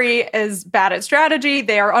 Ferrari is bad at strategy.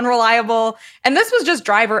 They are unreliable. And this was just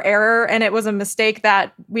driver error. And it was a mistake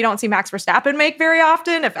that we don't see Max Verstappen make very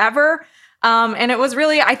often, if ever. And it was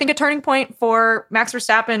really, I think, a turning point for Max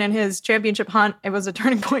Verstappen and his championship hunt. It was a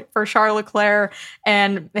turning point for Charles Leclerc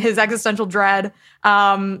and his existential dread.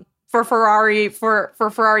 For Ferrari, for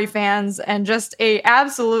Ferrari fans, and just a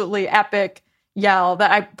absolutely epic yell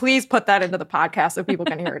that please put that into the podcast so people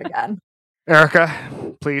can hear it again. Erica,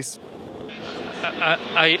 please.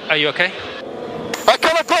 Are you okay? I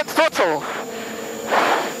cannot get throttle.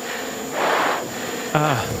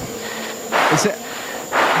 Is it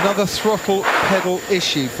another throttle pedal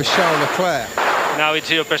issue for Charles Leclerc? Now it's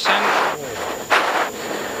 0%.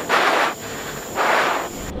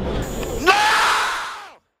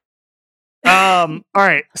 All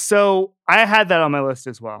right. So I had that on my list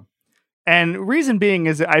as well. And reason being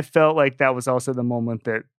is that I felt like that was also the moment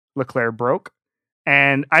that Leclerc broke.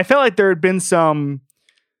 And I felt like there had been some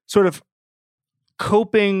sort of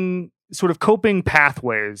coping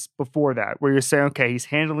pathways before that, where you're saying, okay, he's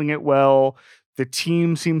handling it well. The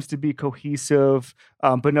team seems to be cohesive.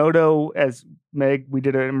 Binotto, as Meg, we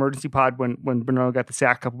did an emergency pod when Binotto got the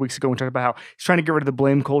sack a couple weeks ago and talked about how he's trying to get rid of the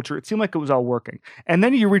blame culture. It seemed like it was all working. And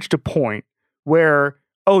then you reached a point where,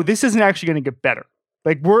 this isn't actually going to get better.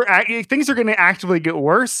 Like things are going to actively get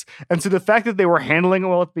worse. And so the fact that they were handling it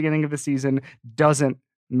well at the beginning of the season doesn't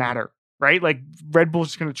matter, right? Like Red Bull's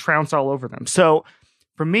just going to trounce all over them. So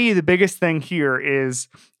for me, the biggest thing here is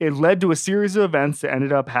it led to a series of events that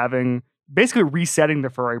ended up having basically resetting the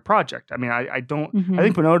Ferrari project. I mean, I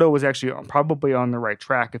think Binotto was actually probably on the right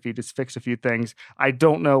track if he just fixed a few things. I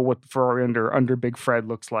don't know what the Ferrari under Big Fred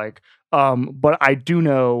looks like. But I do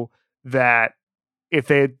know that if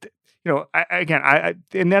they, in the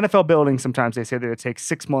NFL building, sometimes they say that it takes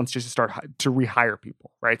 6 months just to start to rehire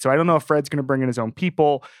people, right? So I don't know if Fred's going to bring in his own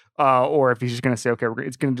people, or if he's just going to say, okay,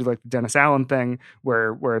 it's going to do like the Dennis Allen thing,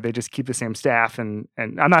 where they just keep the same staff. And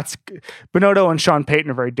I'm not, Binotto and Sean Payton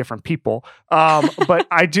are very different people, but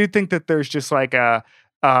I do think that there's just like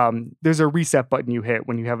there's a reset button you hit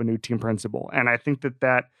when you have a new team principal, and I think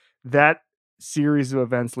that series of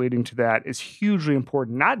events leading to that is hugely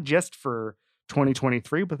important, not just for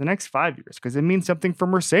 2023, but the next 5 years, because it means something for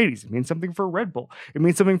Mercedes. It means something for Red Bull. It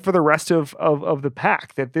means something for the rest of the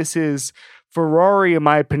pack. That this is Ferrari, in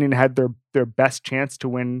my opinion, had their best chance to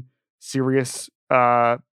win serious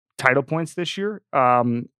title points this year.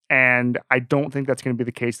 And I don't think that's going to be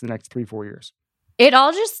the case in the next 3-4 years. It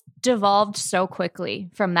all just devolved so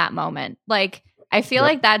quickly from that moment. Like, I feel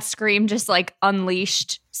like that scream just like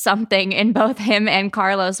unleashed something in both him and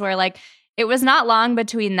Carlos, where like it was not long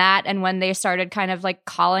between that and when they started kind of like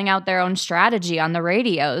calling out their own strategy on the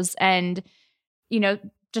radios and,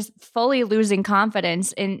 just fully losing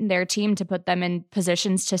confidence in their team to put them in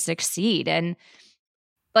positions to succeed. And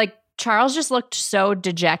like Charles just looked so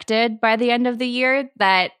dejected by the end of the year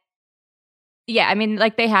that,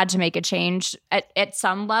 like they had to make a change at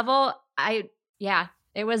some level. It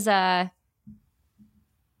was the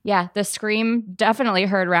scream definitely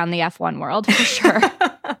heard around the F1 world for sure.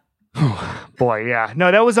 Boy, yeah.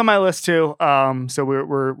 No, that was on my list too. So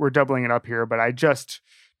we're doubling it up here, but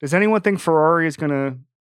does anyone think Ferrari is going to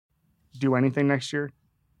do anything next year?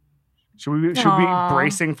 Should we be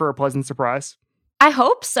bracing for a pleasant surprise? I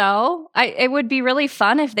hope so. It would be really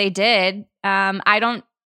fun if they did.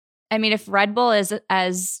 If Red Bull is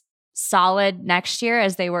as solid next year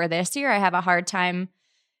as they were this year, I have a hard time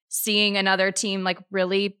seeing another team like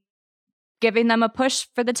really giving them a push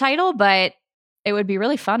for the title, but it would be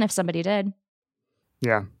really fun if somebody did.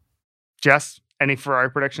 Yeah. Jess, any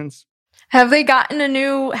Ferrari predictions? Have they gotten a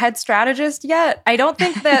new head strategist yet? I don't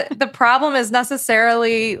think that the problem is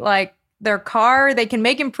necessarily like their car. They can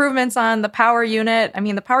make improvements on the power unit. I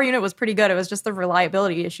mean, the power unit was pretty good. It was just the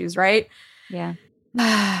reliability issues, right? Yeah.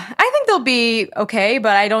 I think they'll be okay,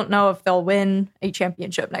 but I don't know if they'll win a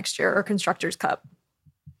championship next year or Constructors' Cup.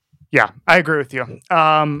 Yeah, I agree with you.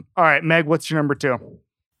 All right, Meg, what's your number 2?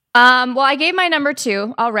 Well, I gave my number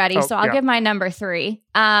 2 already, so I'll give my number 3.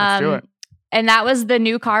 Let's do it. And that was the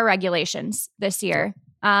new car regulations this year.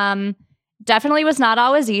 Definitely was not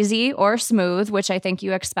always easy or smooth, which I think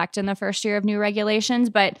you expect in the first year of new regulations.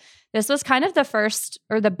 But this was kind of the first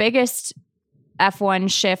or the biggest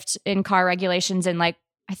F1 shift in car regulations in I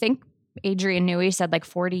think Adrian Newey said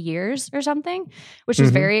 40 years or something, which was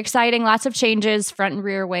very exciting. Lots of changes, front and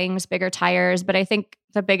rear wings, bigger tires. But I think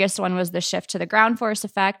the biggest one was the shift to the ground force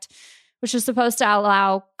effect, which was supposed to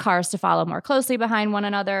allow cars to follow more closely behind one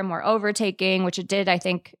another, more overtaking, which it did. I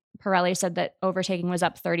think Pirelli said that overtaking was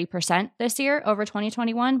up 30% this year over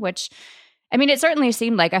 2021, which, I mean, it certainly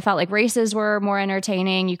seemed like I felt like races were more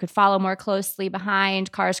entertaining. You could follow more closely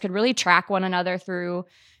behind. Cars could really track one another through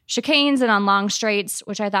chicanes and on long straights,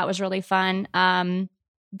 which I thought was really fun.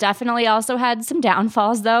 Definitely also had some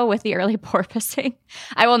downfalls, though, with the early porpoising.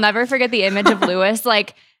 I will never forget the image of Lewis,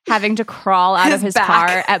 having to crawl out of his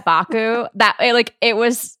car at Baku. That it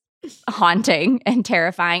was haunting and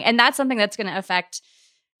terrifying. And that's something that's going to affect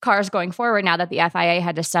cars going forward now that the FIA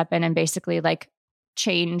had to step in and basically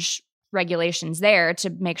change regulations there to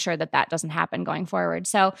make sure that that doesn't happen going forward.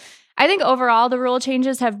 So I think overall the rule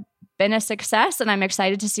changes have been a success, and I'm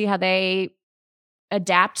excited to see how they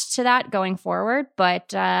adapt to that going forward.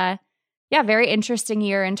 But very interesting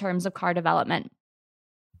year in terms of car development.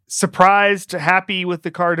 Surprised, happy with the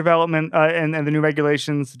car development and the new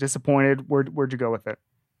regulations, disappointed? Where'd you go with it?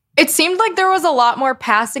 It seemed like there was a lot more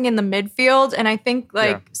passing in the midfield, and I think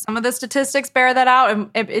some of the statistics bear that out. And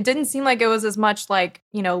it didn't seem like it was as much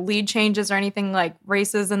lead changes or anything like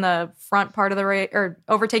races in the front part of the race or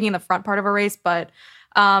overtaking the front part of a race, but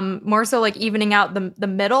more so evening out the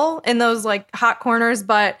middle in those hot corners.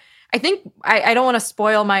 But I think I don't want to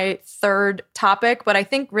spoil my third topic, but I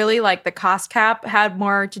think really the cost cap had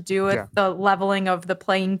more to do with the leveling of the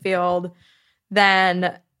playing field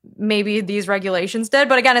than maybe these regulations did.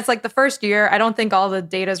 But again, it's the first year. I don't think all the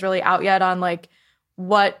data is really out yet on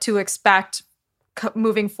what to expect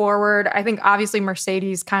moving forward. I think obviously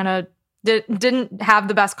Mercedes kind of didn't have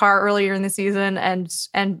the best car earlier in the season and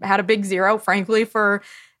had a big zero, frankly, for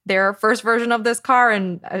their first version of this car.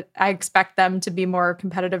 And I expect them to be more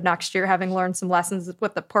competitive next year, having learned some lessons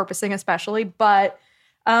with the porpoising especially. But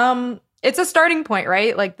it's a starting point,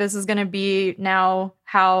 right? This is going to be now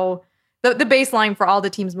how the baseline for all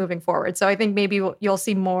the teams moving forward. So I think maybe you'll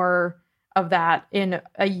see more of that in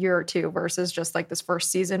a year or two versus just this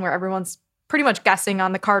first season where everyone's pretty much guessing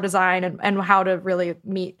on the car design and how to really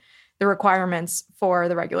meet the requirements for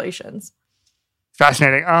the regulations.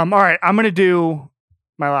 Fascinating. All right, I'm going to do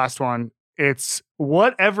my last one. It's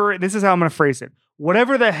whatever, this is how I'm going to phrase it.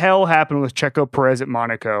 Whatever the hell happened with Checo Perez at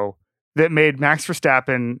Monaco that made Max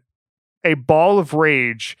Verstappen a ball of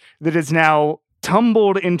rage that is now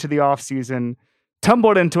tumbled into the offseason,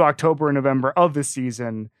 tumbled into October and November of the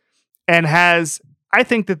season, and has, I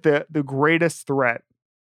think that the greatest threat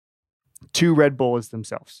to Red Bull is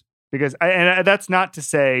themselves. Because, and that's not to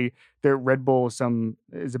say that Red Bull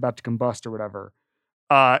is about to combust or whatever.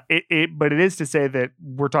 But it is to say that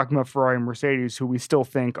we're talking about Ferrari and Mercedes, who we still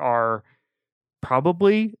think are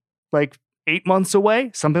probably 8 months away,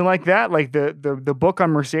 something like that. The book on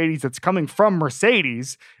Mercedes that's coming from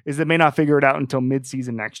Mercedes is they may not figure it out until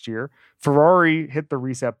mid-season next year. Ferrari hit the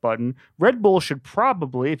reset button. Red Bull should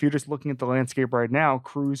probably, if you're just looking at the landscape right now,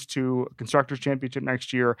 cruise to a Constructors' Championship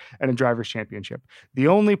next year and a Drivers' Championship. The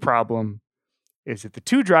only problem is that the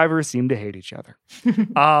two drivers seem to hate each other.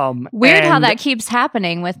 Weird how that keeps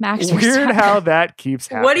happening with Max Verstappen. Weird how that keeps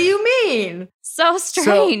happening. What do you mean? So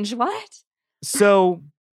strange. What? So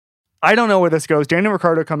I don't know where this goes. Daniel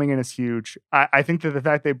Ricciardo coming in is huge. I think that the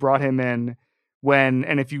fact they brought him in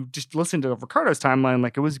and if you just listen to Ricciardo's timeline,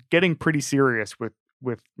 it was getting pretty serious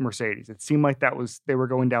with Mercedes. It seemed like they were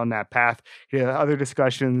going down that path. He had other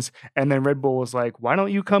discussions, and then Red Bull was like, why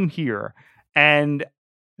don't you come here? And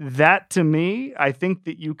that, to me, I think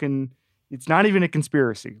that you can. It's not even a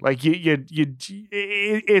conspiracy.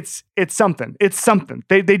 It's something. It's something.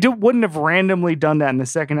 They wouldn't have randomly done that in the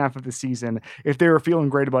second half of the season if they were feeling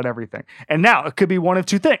great about everything. And now it could be one of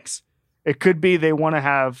two things. It could be they want to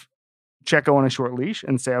have Checo on a short leash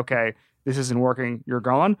and say, okay, this isn't working, you're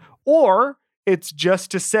gone. Or it's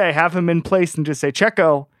just to say, have him in place and just say,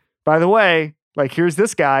 Checo, by the way, here's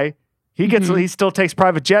this guy. He still takes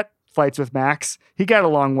private jet flights with Max. He got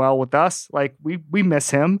along well with us. We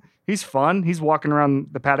miss him. He's fun. He's walking around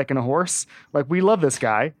the paddock in a horse. We love this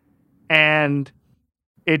guy. And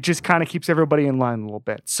it just kind of keeps everybody in line a little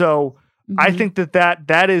bit. So I think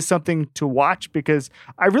that is something to watch, because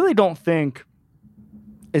I really don't think,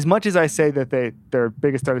 as much as I say that they're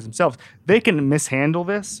biggest threat is themselves, they can mishandle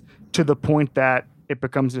this to the point that it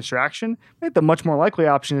becomes a distraction. I think the much more likely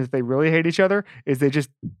option is, if they really hate each other, is they just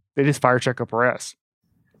fire Checo Perez.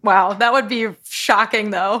 Wow, that would be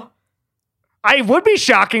shocking, though. I would be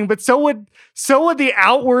shocking, but so would the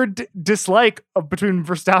outward dislike of between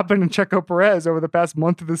Verstappen and Checo Perez over the past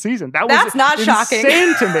month of the season. That's not shocking.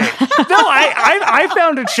 Insane to me. No, I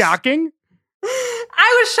found it shocking.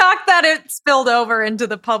 I was shocked that it spilled over into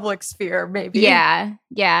the public sphere, maybe. Yeah.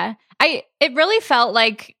 It really felt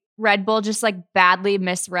like Red Bull just like badly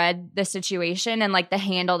misread the situation and like the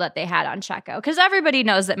handle that they had on Checo. Because everybody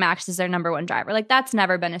knows that Max is their number one driver. Like that's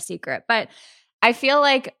never been a secret. But I feel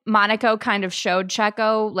like Monaco kind of showed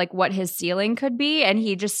Checo like what his ceiling could be, and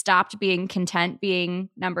he just stopped being content being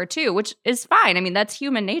number two, which is fine. I mean, that's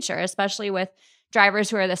human nature, especially with drivers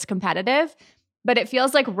who are this competitive. But it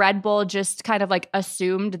feels like Red Bull just kind of like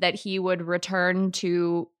assumed that he would return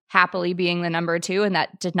to happily being the number two, and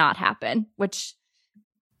that did not happen, which,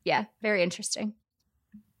 yeah, very interesting.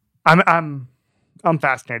 I'm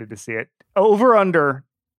fascinated to see it. Over under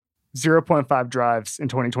 0.5 drives in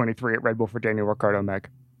 2023 at Red Bull for Daniel Ricciardo, Meg.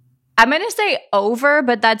 I'm going to say over,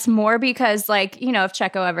 but that's more because, like, you know, if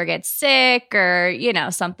Checo ever gets sick or, you know,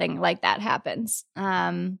 something like that happens.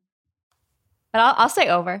 But I'll say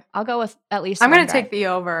over. I'll go with at least I'm going to take the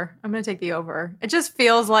over. It just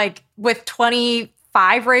feels like with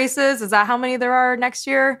 25 races, is that how many there are next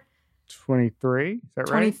year? 23? Is that right?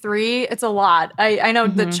 23. It's a lot. I know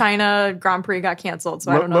the China Grand Prix got canceled,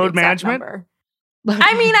 so I don't know load the exact management number.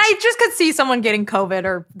 I mean, I just could see someone getting COVID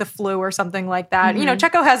or the flu or something like that. You know,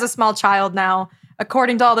 Checo has a small child now.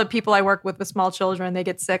 According to all the people I work with small children, they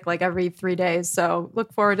get sick like every 3 days. So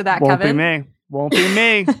look forward to that, Kevin. Won't be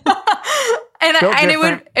me. And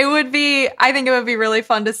it would be, I think it would be really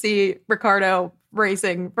fun to see Ricciardo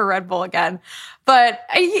racing for Red Bull again. But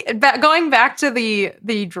going back to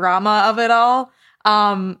the drama of it all,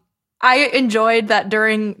 I enjoyed that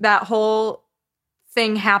during that whole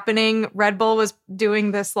thing happening, Red Bull was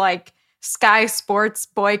doing this like Sky Sports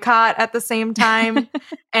boycott at the same time.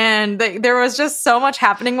 And there was just so much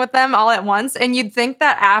happening with them all at once. And you'd think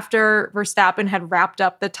that after Verstappen had wrapped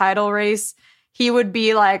up the title race, he would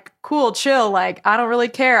be like, cool, chill. Like, I don't really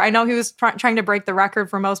care. I know he was trying to break the record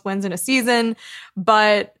for most wins in a season,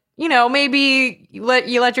 but you know, maybe you let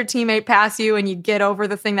your teammate pass you and you get over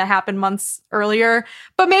the thing that happened months earlier,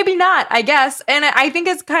 but maybe not, I guess. And I think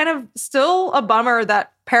it's kind of still a bummer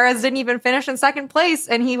that Perez didn't even finish in second place,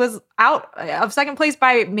 and he was out of second place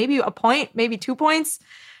by maybe a point, maybe 2 points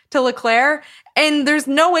to Leclerc. And there's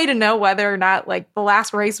no way to know whether or not like the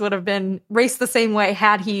last race would have been raced the same way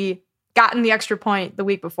had he gotten the extra point the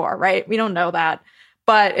week before, right? We don't know that.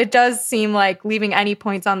 But it does seem like leaving any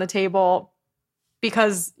points on the table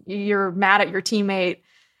because you're mad at your teammate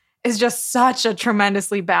is just such a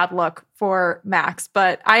tremendously bad look for Max.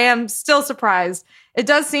 But I am still surprised. It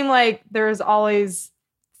does seem like there's always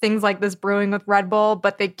things like this brewing with Red Bull,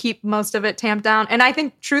 but they keep most of it tamped down. And I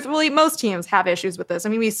think, truthfully, most teams have issues with this. I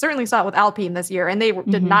mean, we certainly saw it with Alpine this year, and they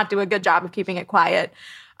did not do a good job of keeping it quiet.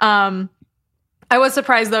 I was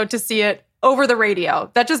surprised, though, to see it over the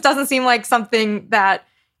radio. That just doesn't seem like something that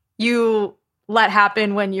you let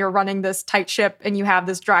happen when you're running this tight ship and you have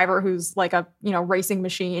this driver who's like a, you know, racing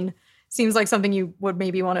machine. Seems like something you would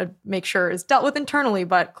maybe want to make sure is dealt with internally,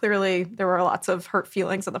 but clearly there were lots of hurt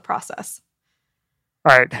feelings in the process.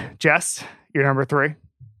 All right, Jess, your number 3.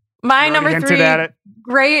 My number 3,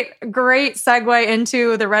 great segue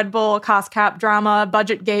into the Red Bull cost cap drama,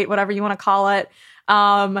 budget gate, whatever you want to call it.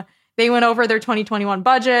 They went over their 2021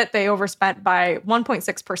 budget. They overspent by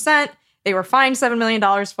 1.6%. They were fined $7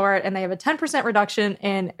 million for it, and they have a 10% reduction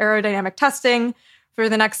in aerodynamic testing for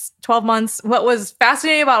the next 12 months. What was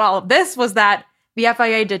fascinating about all of this was that the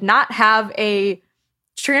FIA did not have a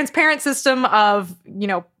transparent system of, you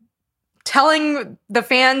know, telling the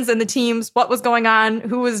fans and the teams what was going on,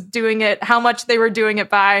 who was doing it, how much they were doing it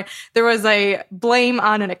by. There was a blame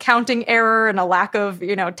on an accounting error and a lack of,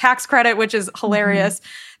 you know, tax credit, which is hilarious.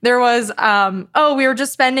 There was, we were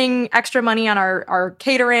just spending extra money on our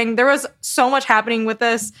catering. There was so much happening with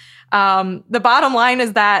this. The bottom line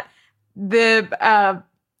is that the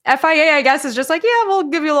FIA, I guess, is just like, yeah, we'll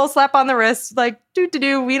give you a little slap on the wrist. Like, we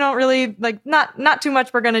don't really, like, not too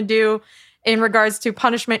much we're going to do in regards to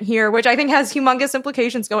punishment here, which I think has humongous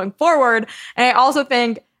implications going forward. And I also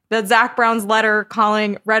think that Zach Brown's letter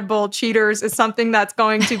calling Red Bull cheaters is something that's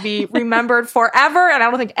going to be remembered forever. And I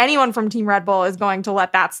don't think anyone from Team Red Bull is going to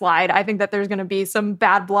let that slide. I think that there's going to be some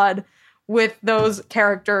bad blood with those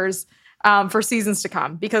characters for seasons to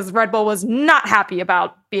come, because Red Bull was not happy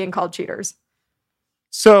about being called cheaters.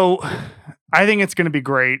 So I think it's going to be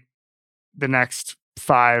great the next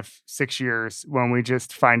 5-6 years when we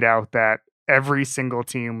just find out that every single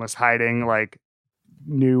team was hiding like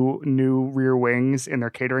new rear wings in their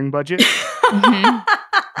catering budget.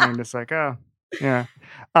 And just like, oh, Yeah.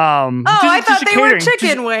 I thought they were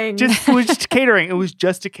chicken wings. It was just catering. It was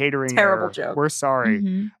just a catering. Terrible error. joke. We're sorry.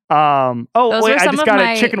 Mm-hmm. Those wait, I just got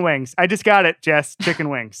it. Chicken wings. I just got it, Jess. Chicken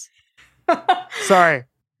wings. Sorry.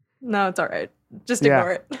 No, it's all right. Just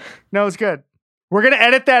ignore it. No, it's good. We're gonna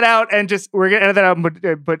edit that out and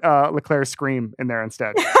put Leclerc's scream in there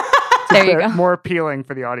instead. There you go. More appealing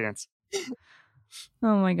for the audience.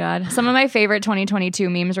 Oh my God. Some of my favorite 2022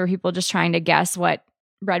 memes were people just trying to guess what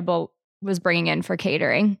Red Bull was bringing in for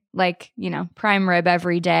catering. Like, prime rib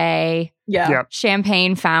every day. Yeah.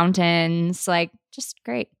 Champagne fountains. Like, just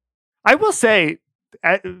great. I will say,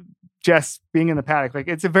 Jess, being in the paddock, like,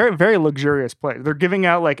 it's a very, very luxurious place. They're giving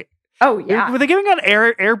out like, were they giving out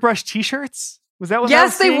airbrush t-shirts? Was that what?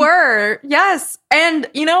 Yes, they were. Yes. And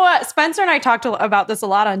you know what? Spencer and I talked about this a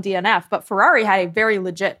lot on DNF, but Ferrari had a very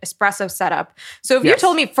legit espresso setup. So if you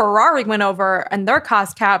told me Ferrari went over and their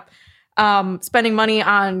cost cap, spending money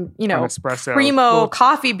on, espresso, primo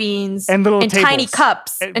coffee beans and little tables. tiny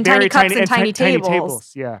cups and tiny cups and tiny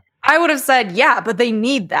tables. Yeah. I would have said, yeah, but they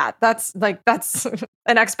need that. That's an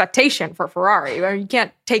expectation for Ferrari. You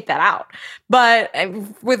can't take that out. But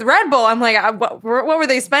with Red Bull, I'm like, what were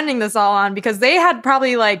they spending this all on? Because they had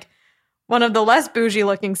probably like one of the less bougie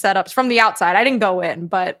looking setups from the outside. I didn't go in,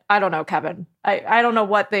 but I don't know, Kevin. I don't know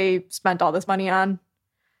what they spent all this money on.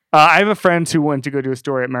 I have a friend who went to go do a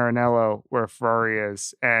story at Maranello where Ferrari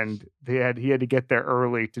is, and he had to get there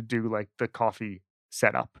early to do like the coffee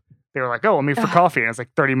setup. They were like, "Oh, I'll meet for coffee," and it's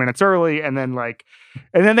like 30 minutes early, and then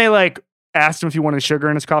they asked him if he wanted sugar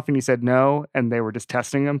in his coffee, and he said no, and they were just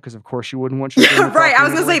testing him because of course you wouldn't want sugar. In your right? coffee I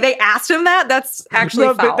was gonna say they asked him that. That's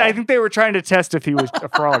actually foul. I think they were trying to test if he was a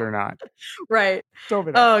fraud or not. Right.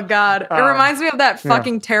 Oh God, it reminds me of that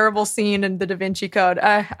fucking terrible scene in the Da Vinci Code.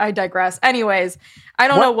 I digress. Anyways, I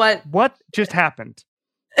don't know what just happened.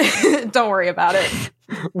 Don't worry about it.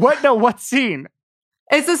 What? No, what scene?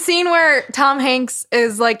 It's a scene where Tom Hanks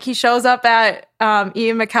is like, he shows up at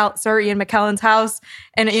Ian McKellen's house,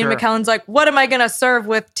 and Ian McKellen's like, what am I going to serve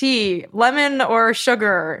with tea? Lemon or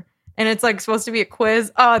sugar? And it's like supposed to be a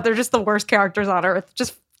quiz. They're just the worst characters on earth.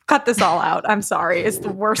 Just cut this all out. I'm sorry. It's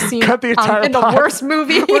the worst scene in the worst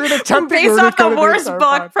movie. Based off the worst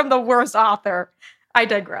book from the worst author. I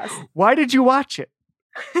digress. Why did you watch it?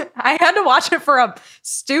 I had to watch it for a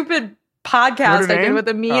stupid podcast I did with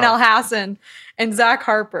Amin Al Hassan and Zach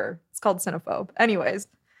Harper. It's called Cinephobe. Anyways,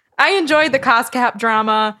 I enjoyed the cost cap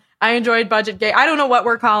drama. I enjoyed Budget Gate. I don't know what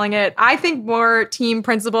we're calling it. I think more team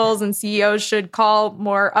principals and CEOs should call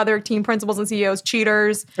more other team principals and CEOs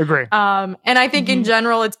cheaters. Agree. And I think in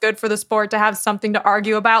general, it's good for the sport to have something to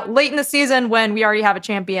argue about late in the season when we already have a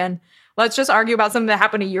champion. Let's just argue about something that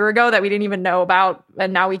happened a year ago that we didn't even know about,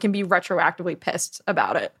 and now we can be retroactively pissed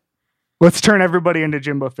about it. Let's turn everybody into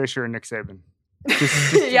Jimbo Fisher and Nick Saban.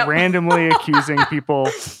 Just randomly accusing people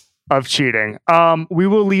of cheating. We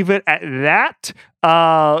will leave it at that.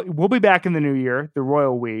 We'll be back in the new year, the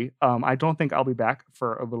royal we. I don't think I'll be back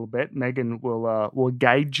for a little bit. Megan will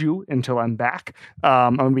guide you until I'm back.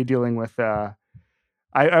 I'm going to be dealing with...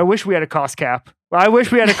 I wish we had a cost cap. I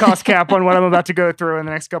wish we had a cost cap on what I'm about to go through in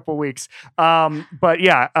the next couple of weeks. But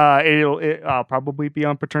yeah, I'll probably be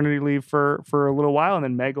on paternity leave for a little while, and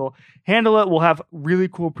then Meg will handle it. We'll have really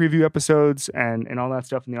cool preview episodes and all that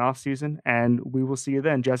stuff in the off season, and we will see you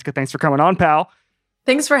then. Jessica, thanks for coming on, pal.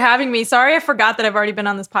 Thanks for having me. Sorry, I forgot that I've already been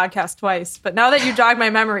on this podcast twice, but now that you jogged my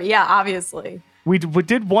memory, yeah, obviously. We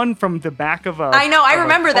did one from the back of a... I know, I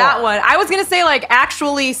remember that one. I was going to say, like,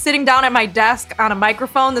 actually sitting down at my desk on a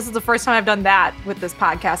microphone. This is the first time I've done that with this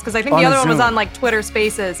podcast, because I think the other one was on, like, Twitter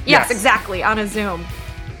Spaces. Yes, exactly, on a Zoom.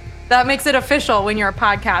 That makes it official when you're a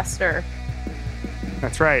podcaster.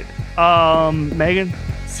 That's right. Megan,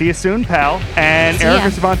 see you soon, pal. And Erica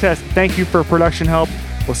Cervantes, thank you for production help.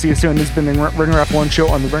 We'll see you soon. This has been the Ringer F1 show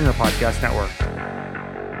on the Ringer Podcast Network.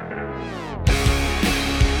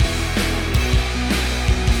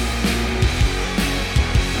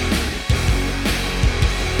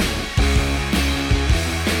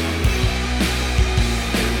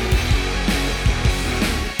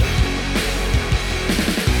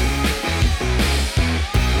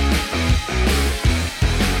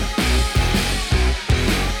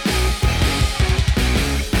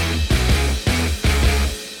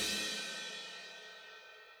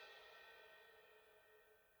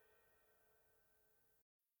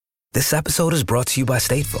 This episode is brought to you by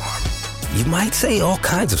State Farm. You might say all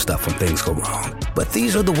kinds of stuff when things go wrong, but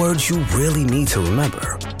these are the words you really need to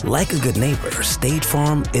remember. Like a good neighbor, State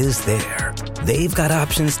Farm is there. They've got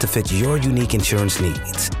options to fit your unique insurance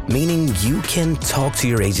needs, meaning you can talk to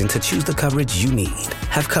your agent to choose the coverage you need,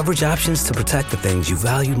 have coverage options to protect the things you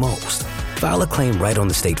value most. File a claim right on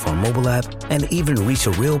the State Farm mobile app and even reach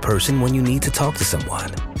a real person when you need to talk to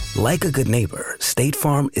someone. Like a good neighbor, State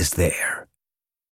Farm is there.